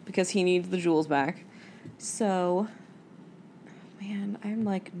because he needs the jewels back. So, man, I'm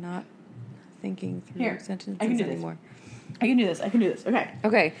like not thinking through sentences anymore. I can do this. Okay.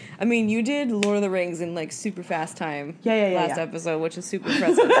 Okay. I mean, you did Lord of the Rings in like super fast time. Last episode, which is super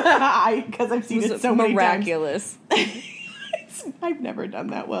impressive. Because I've seen it so miraculous. many times. I've never done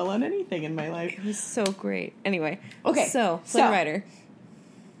that well on anything in my life. It was so great. Anyway. Okay. So, Flynn Rider.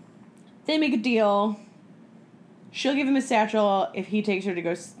 They make a deal. She'll give him a satchel if he takes her to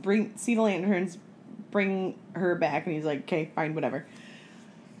go see the lanterns, bring her back, and he's like, okay, fine, whatever.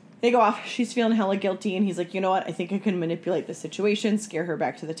 They go off. She's feeling hella guilty, and he's like, you know what? I think I can manipulate the situation, scare her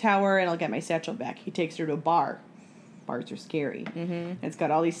back to the tower, and I'll get my satchel back. He takes her to a bar bars are scary. Mm-hmm. It's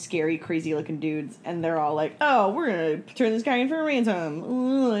got all these scary, crazy-looking dudes, and they're all like, oh, we're going to turn this guy in for a ransom.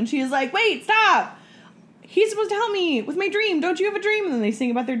 And she's like, wait, stop! He's supposed to help me with my dream. Don't you have a dream? And then they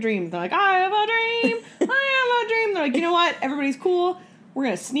sing about their dreams. They're like, I have a dream. I have a dream. They're like, you know what? Everybody's cool. We're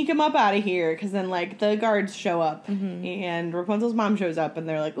going to sneak him up out of here. Because then, like, the guards show up. Mm-hmm. And Rapunzel's mom shows up. And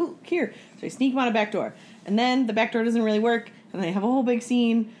they're like, ooh, here. So they sneak him out a back door. And then the back door doesn't really work. And they have a whole big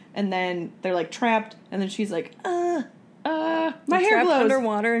scene. And then they're, like, trapped. And then she's like, my hair glows.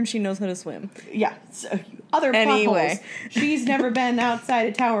 Underwater and she knows how to swim. Yeah. So, other plot holes. She's never been outside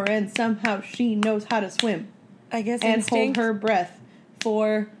a tower, and somehow she knows how to swim. I guess and instinct. hold her breath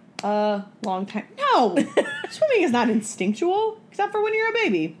for a long time. No! Swimming is not instinctual, except for when you're a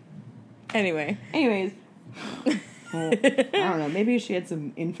baby. Anyways. Well, I don't know. Maybe she had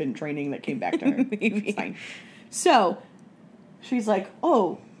some infant training that came back to her. Maybe. It's fine. So, she's like,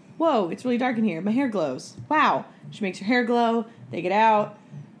 oh, whoa, it's really dark in here. My hair glows. Wow. She makes her hair glow. They get out.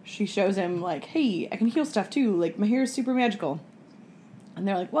 She shows him, like, hey, I can heal stuff, too. Like, my hair is super magical. And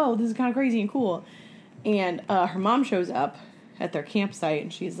they're like, whoa, this is kind of crazy and cool. And her mom shows up at their campsite,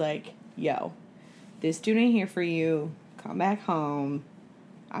 and she's like, yo, this dude ain't here for you. Come back home.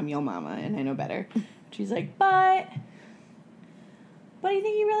 I'm your mama, and I know better. She's like, but do you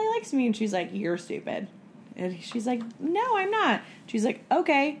think he really likes me? And she's like, you're stupid. And she's like, no, I'm not. She's like,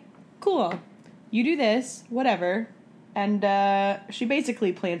 okay, cool. You do this, whatever. And she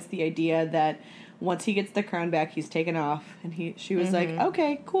basically plants the idea that once he gets the crown back, he's taken off. And she was like,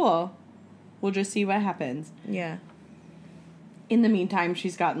 okay, cool. We'll just see what happens. Yeah. In the meantime,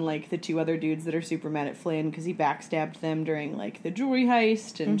 she's gotten, like, the two other dudes that are super mad at Flynn because he backstabbed them during, like, the jewelry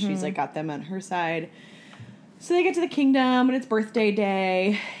heist. And she's, like, got them on her side. So they get to the kingdom, and it's birthday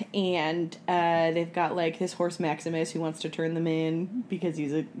day. And they've got, like, this horse Maximus who wants to turn them in because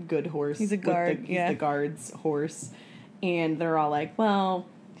he's a good horse. He's a guard, He's the guard's horse. And they're all like, well,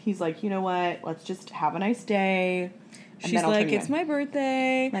 he's like, you know what? Let's just have a nice day. And she's like, it's my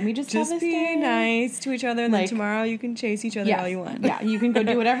birthday. Let me just have this be day. Nice to each other, and then tomorrow you can chase each other all you want. Yeah, you can go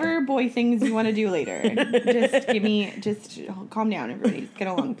do whatever boy things you want to do later. Just calm down, everybody. Get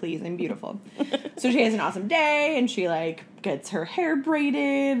along, please. I'm beautiful. So she has an awesome day, and she, like, gets her hair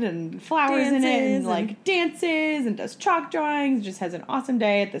braided and flowers in it, and, like, dances and does chalk drawings. Just has an awesome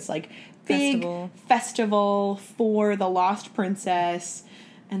day at this, like, big festival for the Lost Princess.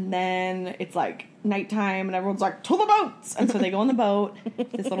 And then it's, like, nighttime, and everyone's like, to the boats! And so they go on the boat,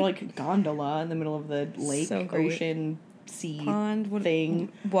 this little, like, gondola in the middle of the lake, ocean, sea pond, thing.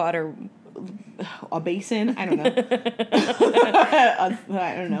 Water. A basin? I don't know.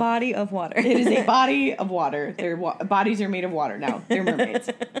 I don't know. Body of water. It is a body of water. Their bodies are made of water now. They're mermaids.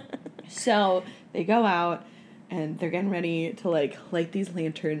 So they go out, and they're getting ready to, like, light these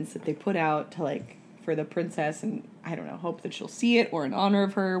lanterns that they put out to, like, for the princess, and I don't know, hope that she'll see it, or in honor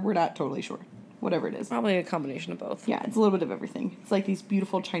of her. We're not totally sure. Whatever it is. Probably a combination of both. Yeah, it's a little bit of everything. It's like these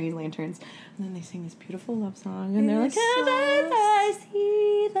beautiful Chinese lanterns. And then they sing this beautiful love song. And they're like, I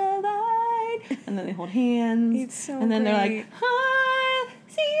see the light. And then they hold hands. It's so And then they're like, I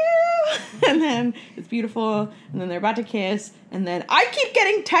see you. And then it's beautiful. And then they're about to kiss. And then I keep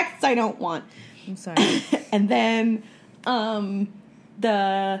getting texts I don't want. I'm sorry. And then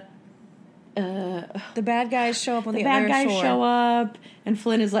the bad guys show up on the bad other guys shore. show up, and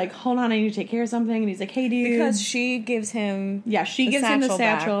Flynn is like, hold on, I need to take care of something. And he's like, hey, dude. Because she gives him she gives him the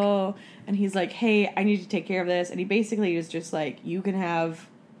satchel, and he's like, hey, I need to take care of this. And he basically is just like, you can have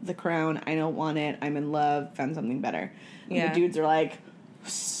the crown. I don't want it. I'm in love. Found something better. And the dudes are like,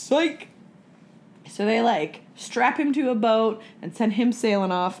 psych. So they, like, strap him to a boat and send him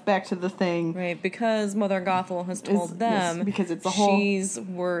sailing off back to the thing. Right, because Mother Gothel has told them because it's a whole... she's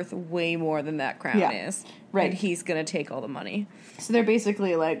worth way more than that crown is. Right. And he's going to take all the money. So they're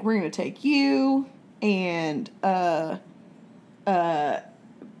basically like, we're going to take you, and,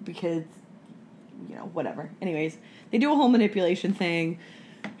 because, you know, whatever. Anyways, they do a whole manipulation thing.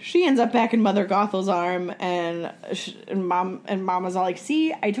 She ends up back in Mother Gothel's arm, and Mama's all like,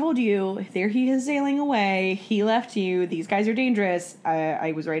 see, I told you, there he is sailing away, he left you, these guys are dangerous,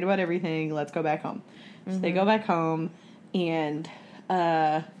 I was right about everything, let's go back home. So they go back home, and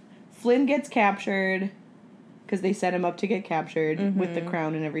Flynn gets captured, because they set him up to get captured with the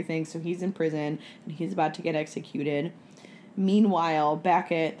crown and everything, so he's in prison, and he's about to get executed. Meanwhile,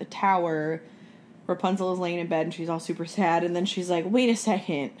 back at the tower, Rapunzel is laying in bed and she's all super sad, and then she's like, wait a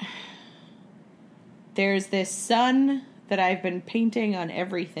second. There's this sun that I've been painting on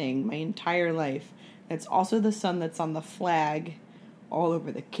everything my entire life. It's also the sun that's on the flag all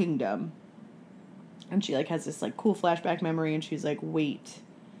over the kingdom. And she, like, has this, like, cool flashback memory, and she's like, wait,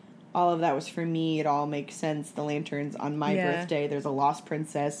 all of that was for me. It all makes sense. The lanterns on my birthday. There's a lost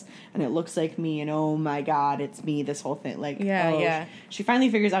princess, and it looks like me. And oh my god, it's me. This whole thing, like, She finally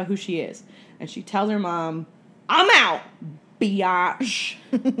figures out who she is, and she tells her mom, "I'm out, biatch."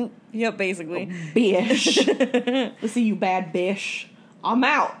 Yep, basically, Bish. Listen, you bad bish. I'm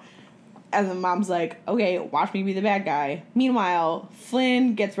out. And the mom's like, okay, watch me be the bad guy. Meanwhile,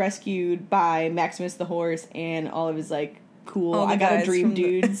 Flynn gets rescued by Maximus the horse and all of his, like, cool, I got a dream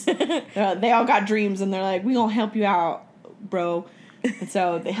dudes. They all got dreams, and they're like, we gonna help you out, bro. And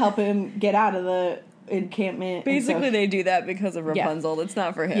so they help him get out of the encampment. Basically, they do that because of Rapunzel. Yeah. It's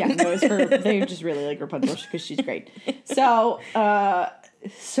not for him. Yeah, no, it's for, they just really like Rapunzel because she's great. So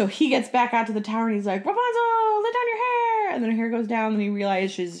he gets back out to the tower, and he's like, Rapunzel, let down your hair. And then her hair goes down, and he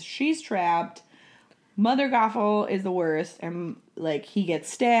realizes she's trapped. Mother Gothel is the worst, and, like, he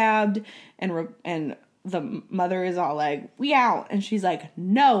gets stabbed, and the mother is all like, we out. And she's like,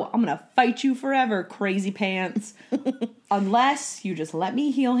 no, I'm gonna fight you forever, crazy pants. Unless you just let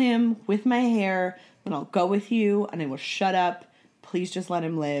me heal him with my hair, then I'll go with you, and I will shut up. Please just let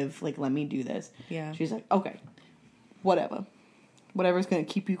him live. Like, let me do this. Yeah. She's like, okay, whatever. Whatever's gonna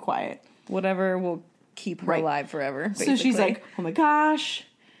keep you quiet. Whatever will keep her alive forever, basically. So she's like, oh my gosh,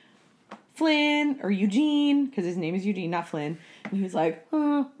 Flynn, or Eugene, because his name is Eugene, not Flynn. And he's like,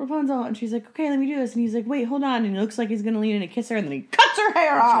 oh, Rapunzel. And she's like, okay, let me do this. And he's like, wait, hold on. And it looks like he's going to lean in and kiss her, and then he cuts her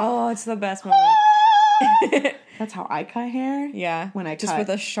hair off. Oh, it's the best moment. That's how I cut hair. Yeah. When I just cut. with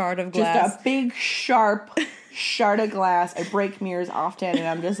a shard of glass. Just a big, sharp shard of glass. I break mirrors often, and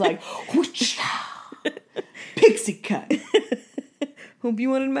I'm just like, whoosh, pixie cut. Hope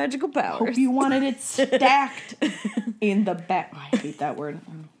you wanted magical powers. Hope you wanted it stacked in the back. Oh, I hate that word.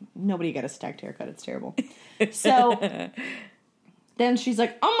 Nobody got a stacked haircut. It's terrible. So then she's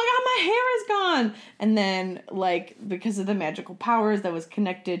like, oh my god, my hair is gone. And then, like, because of the magical powers that was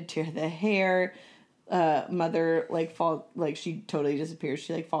connected to the hair, mother, like, she totally disappears.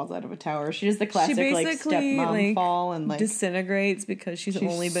 She, like, falls out of a tower. She does the classic, like, stepmom like, fall and, like, disintegrates because she's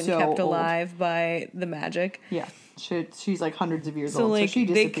only been kept alive by the magic. Yeah. She's like hundreds of years old, like, so she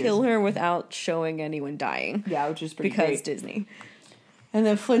disappears. They kill her without showing anyone dying. Yeah, which is pretty because great. Disney. And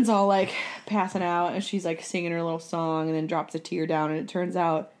then Flynn's all, like, passing out, and she's, like, singing her little song, and then drops a tear down, and it turns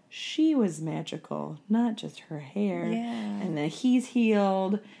out she was magical, not just her hair. Yeah. And then he's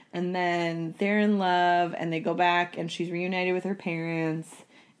healed, and then they're in love, and they go back, and she's reunited with her parents,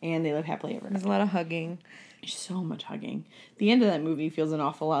 and they live happily ever after. There's a lot of hugging. So much hugging. The end of that movie feels an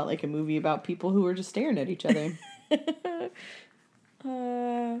awful lot like a movie about people who are just staring at each other.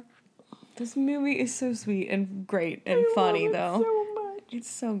 This movie is so sweet and great and funny, though. So much. It's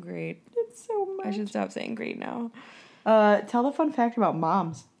so great. It's so much. I should stop saying great now. Tell the fun fact about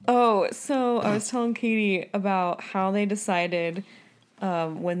moms. Oh, so I was telling Katie about how they decided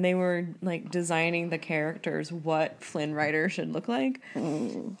when they were, like, designing the characters what Flynn Rider should look like.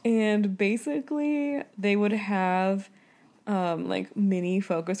 And basically they would have like mini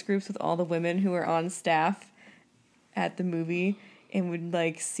focus groups with all the women who were on staff at the movie and would,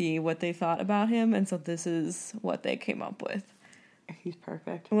 like, see what they thought about him. And so this is what they came up with. He's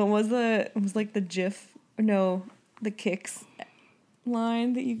perfect. What was it was like the the Kicks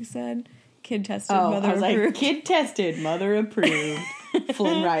line that you said? Kid tested, mother approved. Like, kid tested, mother approved.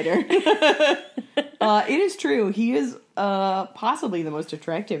 Flynn Rider. It is true. He is possibly the most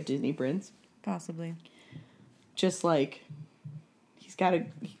attractive Disney prince. Possibly. Just, like, he's got I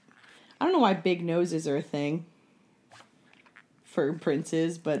don't know why big noses are a thing for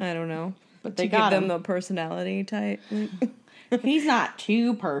princes, but I don't know. But they got give them the personality type. He's not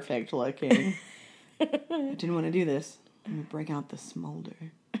too perfect looking. I didn't want to do this. Let me bring out the smolder.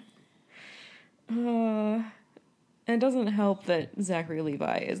 It doesn't help that Zachary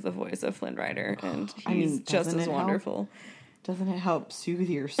Levi is the voice of Flynn Rider, and he's just as wonderful. Doesn't it help soothe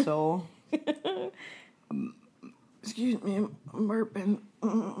your soul? Excuse me, I'm burping.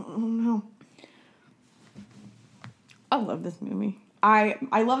 Oh, no. I love this movie. I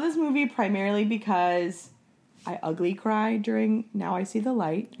love this movie primarily because I ugly cry during Now I See the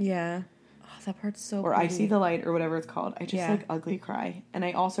Light. Yeah. Oh, that part's so Or pretty. I See the Light, or whatever it's called. I just, like, ugly cry. And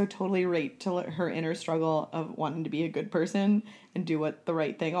I also totally relate to her inner struggle of wanting to be a good person and do the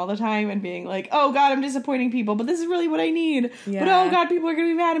right thing all the time and being like, oh, God, I'm disappointing people, but this is really what I need. Yeah. But, oh, God, people are going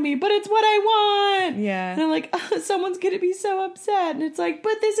to be mad at me, but it's what I want. Yeah. And I'm like, oh, someone's going to be so upset. And it's like,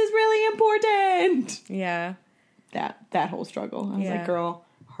 but this is really important. Yeah. That whole struggle. I was like, girl,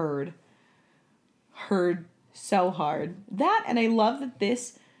 heard so hard. That, and I love that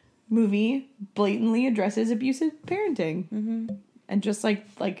this movie blatantly addresses abusive parenting. Mm-hmm. And just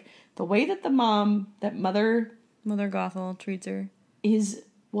like the way that mother Gothel treats her is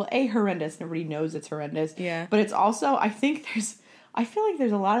well, A, horrendous. And everybody knows it's horrendous. Yeah. But it's also, I feel like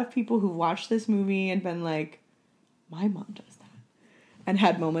there's a lot of people who watched this movie and been like, my mom does that. And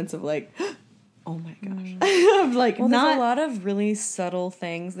had moments of like, oh my gosh. Of like, Well, not. there's a lot of really subtle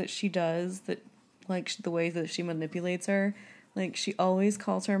things that she does that, like, the ways that she manipulates her. Like, she always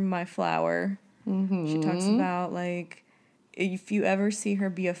calls her my flower. Mm-hmm. She talks about, like, if you ever see her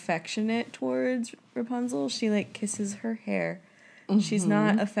be affectionate towards Rapunzel, she, like, kisses her hair. Mm-hmm. She's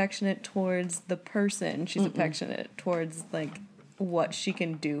not affectionate towards the person. She's affectionate towards, like, what she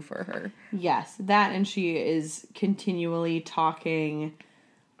can do for her. Yes, that, and she is continually talking.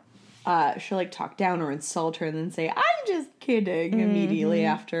 She'll, like, talk down or insult her and then say, I'm just kidding, immediately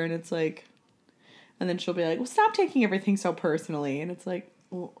after. And it's like... And then she'll be like, well, stop taking everything so personally. And it's like,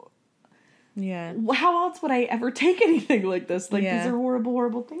 well, yeah. How else would I ever take anything like this? Like, Yeah. these are horrible,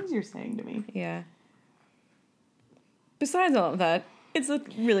 horrible things you're saying to me. Yeah. Besides all of that, it's a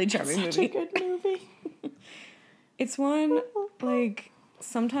really charming movie. Such a good movie. It's one, like,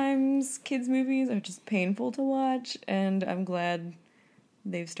 sometimes kids' movies are just painful to watch, and I'm glad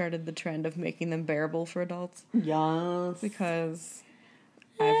they've started the trend of making them bearable for adults. Yes. Because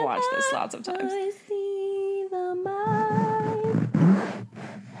I've watched this lots of times. I see the mind.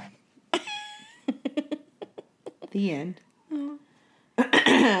 The end.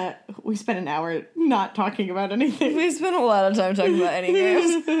 We spent an hour not talking about anything. We spent a lot of time talking about any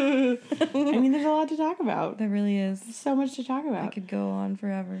games. I mean, there's a lot to talk about. There really is. There's so much to talk about. I could go on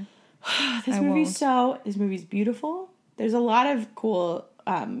forever. This movie's beautiful. There's a lot of cool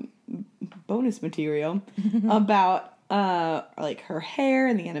bonus material about like her hair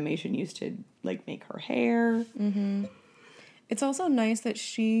and the animation used to like make her hair. Mm-hmm. It's also nice that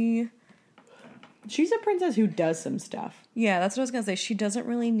she's a princess who does some stuff. Yeah, that's what I was gonna say. She doesn't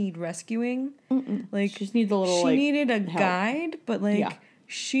really need rescuing. Like, She just needs a little. she needed a guide, but like Yeah.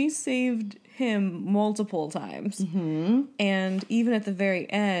 she saved him multiple times, and even at the very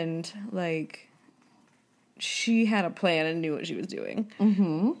end, like she had a plan and knew what she was doing.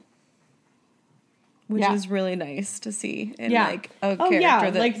 Which is really nice to see in like a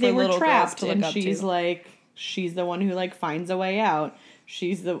character that like they for were little trapped, girls to look and up she's to. like, she's the one who like finds a way out.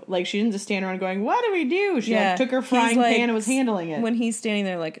 She's the she didn't just stand around going, "What do we do?" She like, took her frying He's, like, pan and was handling it. When he's standing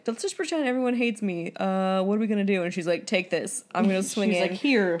there, like, let's just pretend everyone hates me. What are we gonna do? And she's like, take this. I'm gonna swing she's in. like,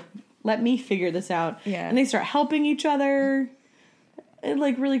 "Here, let me figure this out." Yeah. And they start helping each other, and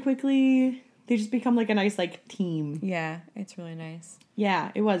like really quickly, they just become like a nice like team. Yeah, it's really nice.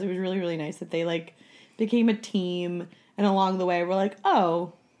 Yeah, it was. It was really, really nice that they like became a team, and along the way, we're like,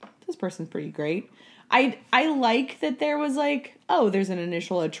 "Oh, this person's pretty great." I like that there was like, oh, there's an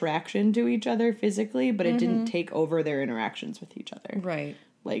initial attraction to each other physically, but it didn't take over their interactions with each other. Right.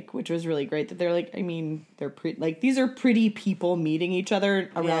 Like, which was really great that they're like, I mean, they're like, these are pretty people meeting each other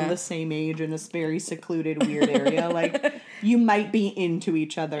around the same age in this very secluded, weird area. Like, you might be into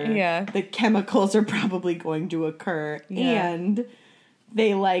each other. Yeah. The chemicals are probably going to occur. Yeah. And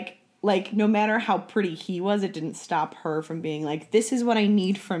they like, no matter how pretty he was, it didn't stop her from being like, this is what I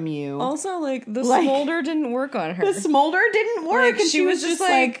need from you. Also, like, the Like, smolder didn't work on her. The smolder didn't work. Like, and she was just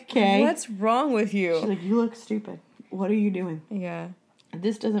like, okay. what's wrong with you? She's like, you look stupid. What are you doing? Yeah.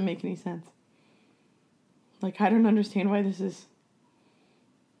 This doesn't make any sense. Like, I don't understand why this is...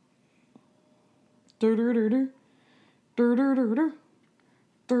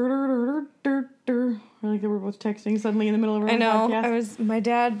 I like that we're both texting suddenly in the middle of our podcast. My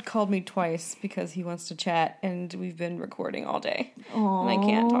dad called me twice because he wants to chat, and we've been recording all day. And I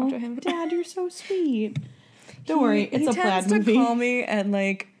can't talk to him. Dad, you're so sweet. Don't worry, it's a plaid movie. He movie. tends to call me at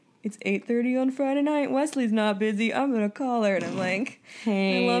like, it's 8:30 on Friday night. Wesley's not busy. I'm gonna call her, and I'm like,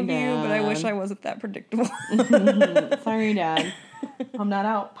 Hey, I love Dad. you, but I wish I wasn't that predictable. Sorry, Dad. I'm not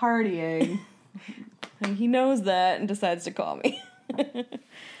out partying. And he knows that and decides to call me.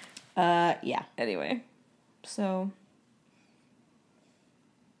 Yeah. Anyway, so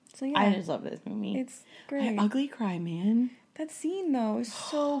yeah, I just love this movie. it's great. I ugly cry, man. That scene though is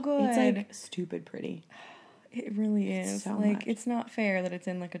so good. It's like stupid pretty. It really is. so like much. it's not fair that it's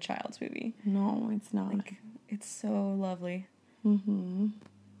in like a child's movie. No, it's not. Like it's so lovely. Mm-hmm.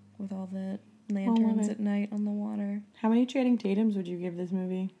 With all the lanterns it. at night on the water. How many Channing Tatums would you give this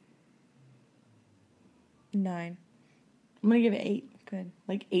movie? 9. I'm gonna give it 8. Good.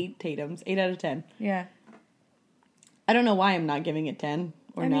 Like 8 Tatums. 8 out of 10. Yeah. I don't know why I'm not giving it 10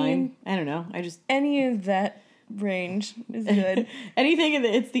 or 9. mean- I don't know. I just Any of that range is good. anything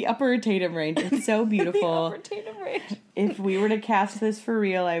it's the upper Tatum range. It's so beautiful. The upper Tatum range. If we were to cast this for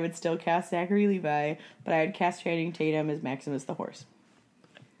real, I would still cast Zachary Levi, but I would cast Channing Tatum as Maximus the horse.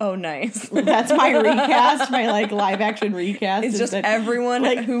 Oh, nice. That's my recast, my like live action recast. It's just that, everyone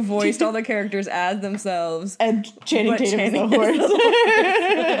like, who voiced all the characters as themselves. and Channing But Tatum is Channing the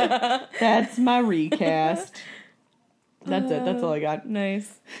horse. That's my recast. That's it. That's all I got.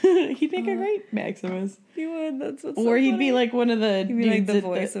 Nice. He'd make a great Maximus. He would. That's what's Or so he'd funny. be like one of the He'd be dudes like the at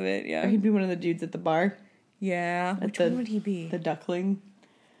voice of it, yeah. Or he'd be one of the dudes at the bar. Yeah. At Which the- one would he be? The duckling.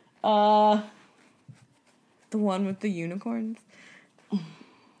 The one with the unicorns?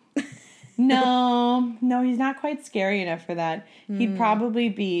 No, he's not quite scary enough for that. He'd probably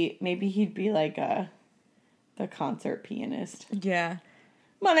be, maybe he'd be like the concert pianist. Yeah.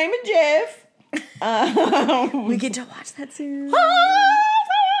 My name is Jeff. We get to watch that soon.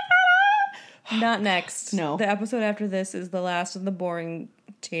 Not next. No. The episode after this is the last of the boring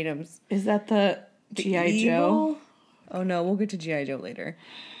Tatums. Is that the G.I. Joe? Oh no, we'll get to G.I. Joe later.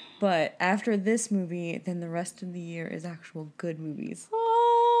 But after this movie, then the rest of the year is actual good movies.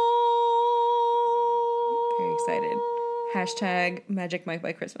 Very excited. Hashtag Magic Mike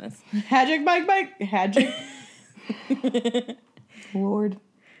by Christmas. Magic Mike. Lord.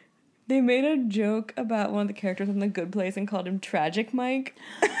 They made a joke about one of the characters in The Good Place and called him Tragic Mike.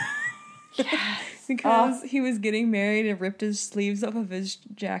 Yes. Because he was getting married and ripped his sleeves off of his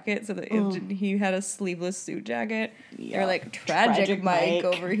jacket so that he had a sleeveless suit jacket. Yeah. They're like, Tragic Mike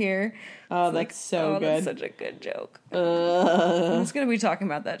over here. Oh, It's that's so good. That's such a good joke. I'm just going to be talking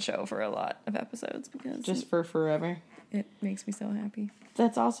about that show for a lot of episodes because Just for forever. it makes me so happy.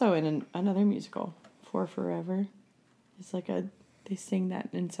 That's also in another musical, For Forever. It's like they sing that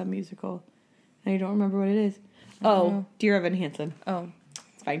in some musical. And I don't remember what it is. Oh, Dear Evan Hansen. Oh,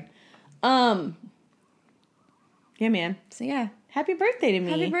 It's fine. Yeah, man. so yeah. Happy birthday to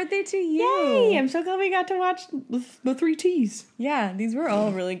me. Happy birthday to you. Yay! I'm so glad we got to watch the 3 T's. Yeah, these were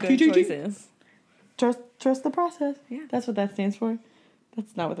all really good TTT. choices. Trust the process. Yeah. That's what that stands for.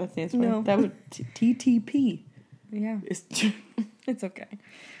 That's not what that stands for. No. That would TTP. Yeah, Is it's okay.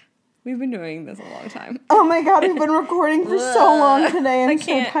 We've been doing this a long time. oh my god, we've been recording for so long today. I I'm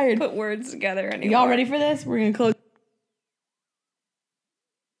can't so tired. put words together anymore. Y'all ready for this? We're gonna close.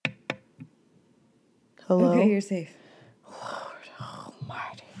 Hello. Okay, you're safe. Lord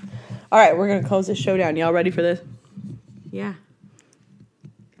Almighty. All right, we're gonna close this show down. Y'all ready for this? Yeah.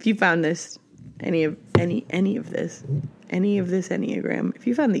 If you found this, any of this Enneagram, if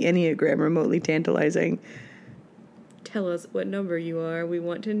you found the Enneagram remotely tantalizing, Tell us what number you are. We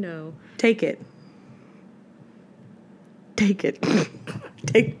want to know. take it. Take it.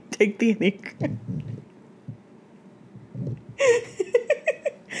 Take the Enneagram.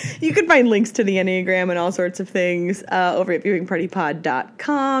 You can find links to the Enneagram and all sorts of things over at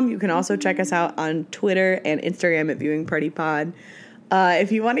viewingpartypod.com. You can also check us out on Twitter and Instagram at viewingpartypod.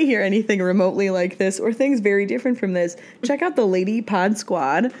 If you want to hear anything remotely like this or things very different from this, check out the Lady Pod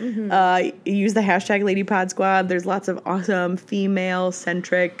Squad. Use the hashtag Lady Pod Squad. There's lots of awesome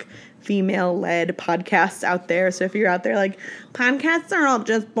female-centric, female-led podcasts out there. So if you're out there like, podcasts are all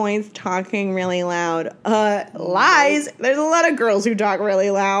just boys talking really loud. Lies. There's a lot of girls who talk really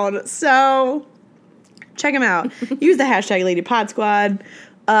loud. So check them out. Use the hashtag Lady Pod Squad.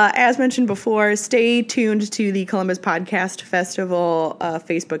 As mentioned before, stay tuned to the Columbus Podcast Festival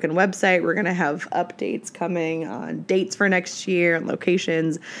Facebook and website. We're going to have updates coming on dates for next year and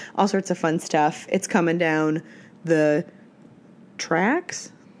locations, all sorts of fun stuff. It's coming down the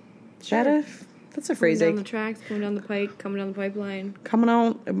tracks. Is that that's a phrase. Coming down the tracks, coming down the pike, coming down the pipeline. Coming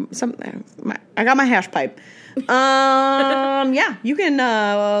on something. I got my hash pipe. Yeah, you can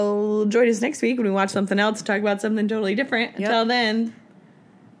join us next week when we watch something else, talk about something totally different. Yep. Until then,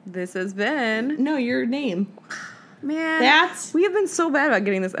 This has been... no, your name. Man, we have been so bad about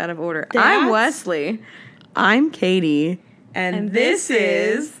getting this out of order. I'm Wesley. I'm Katie. And this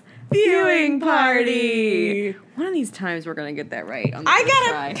is Viewing Party. One of these times we're going to get that right. On the I first gotta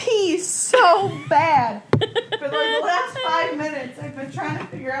try. pee so bad. For like the last 5 minutes, I've been trying to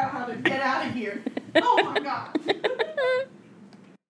figure out how to get out of here. Oh my god.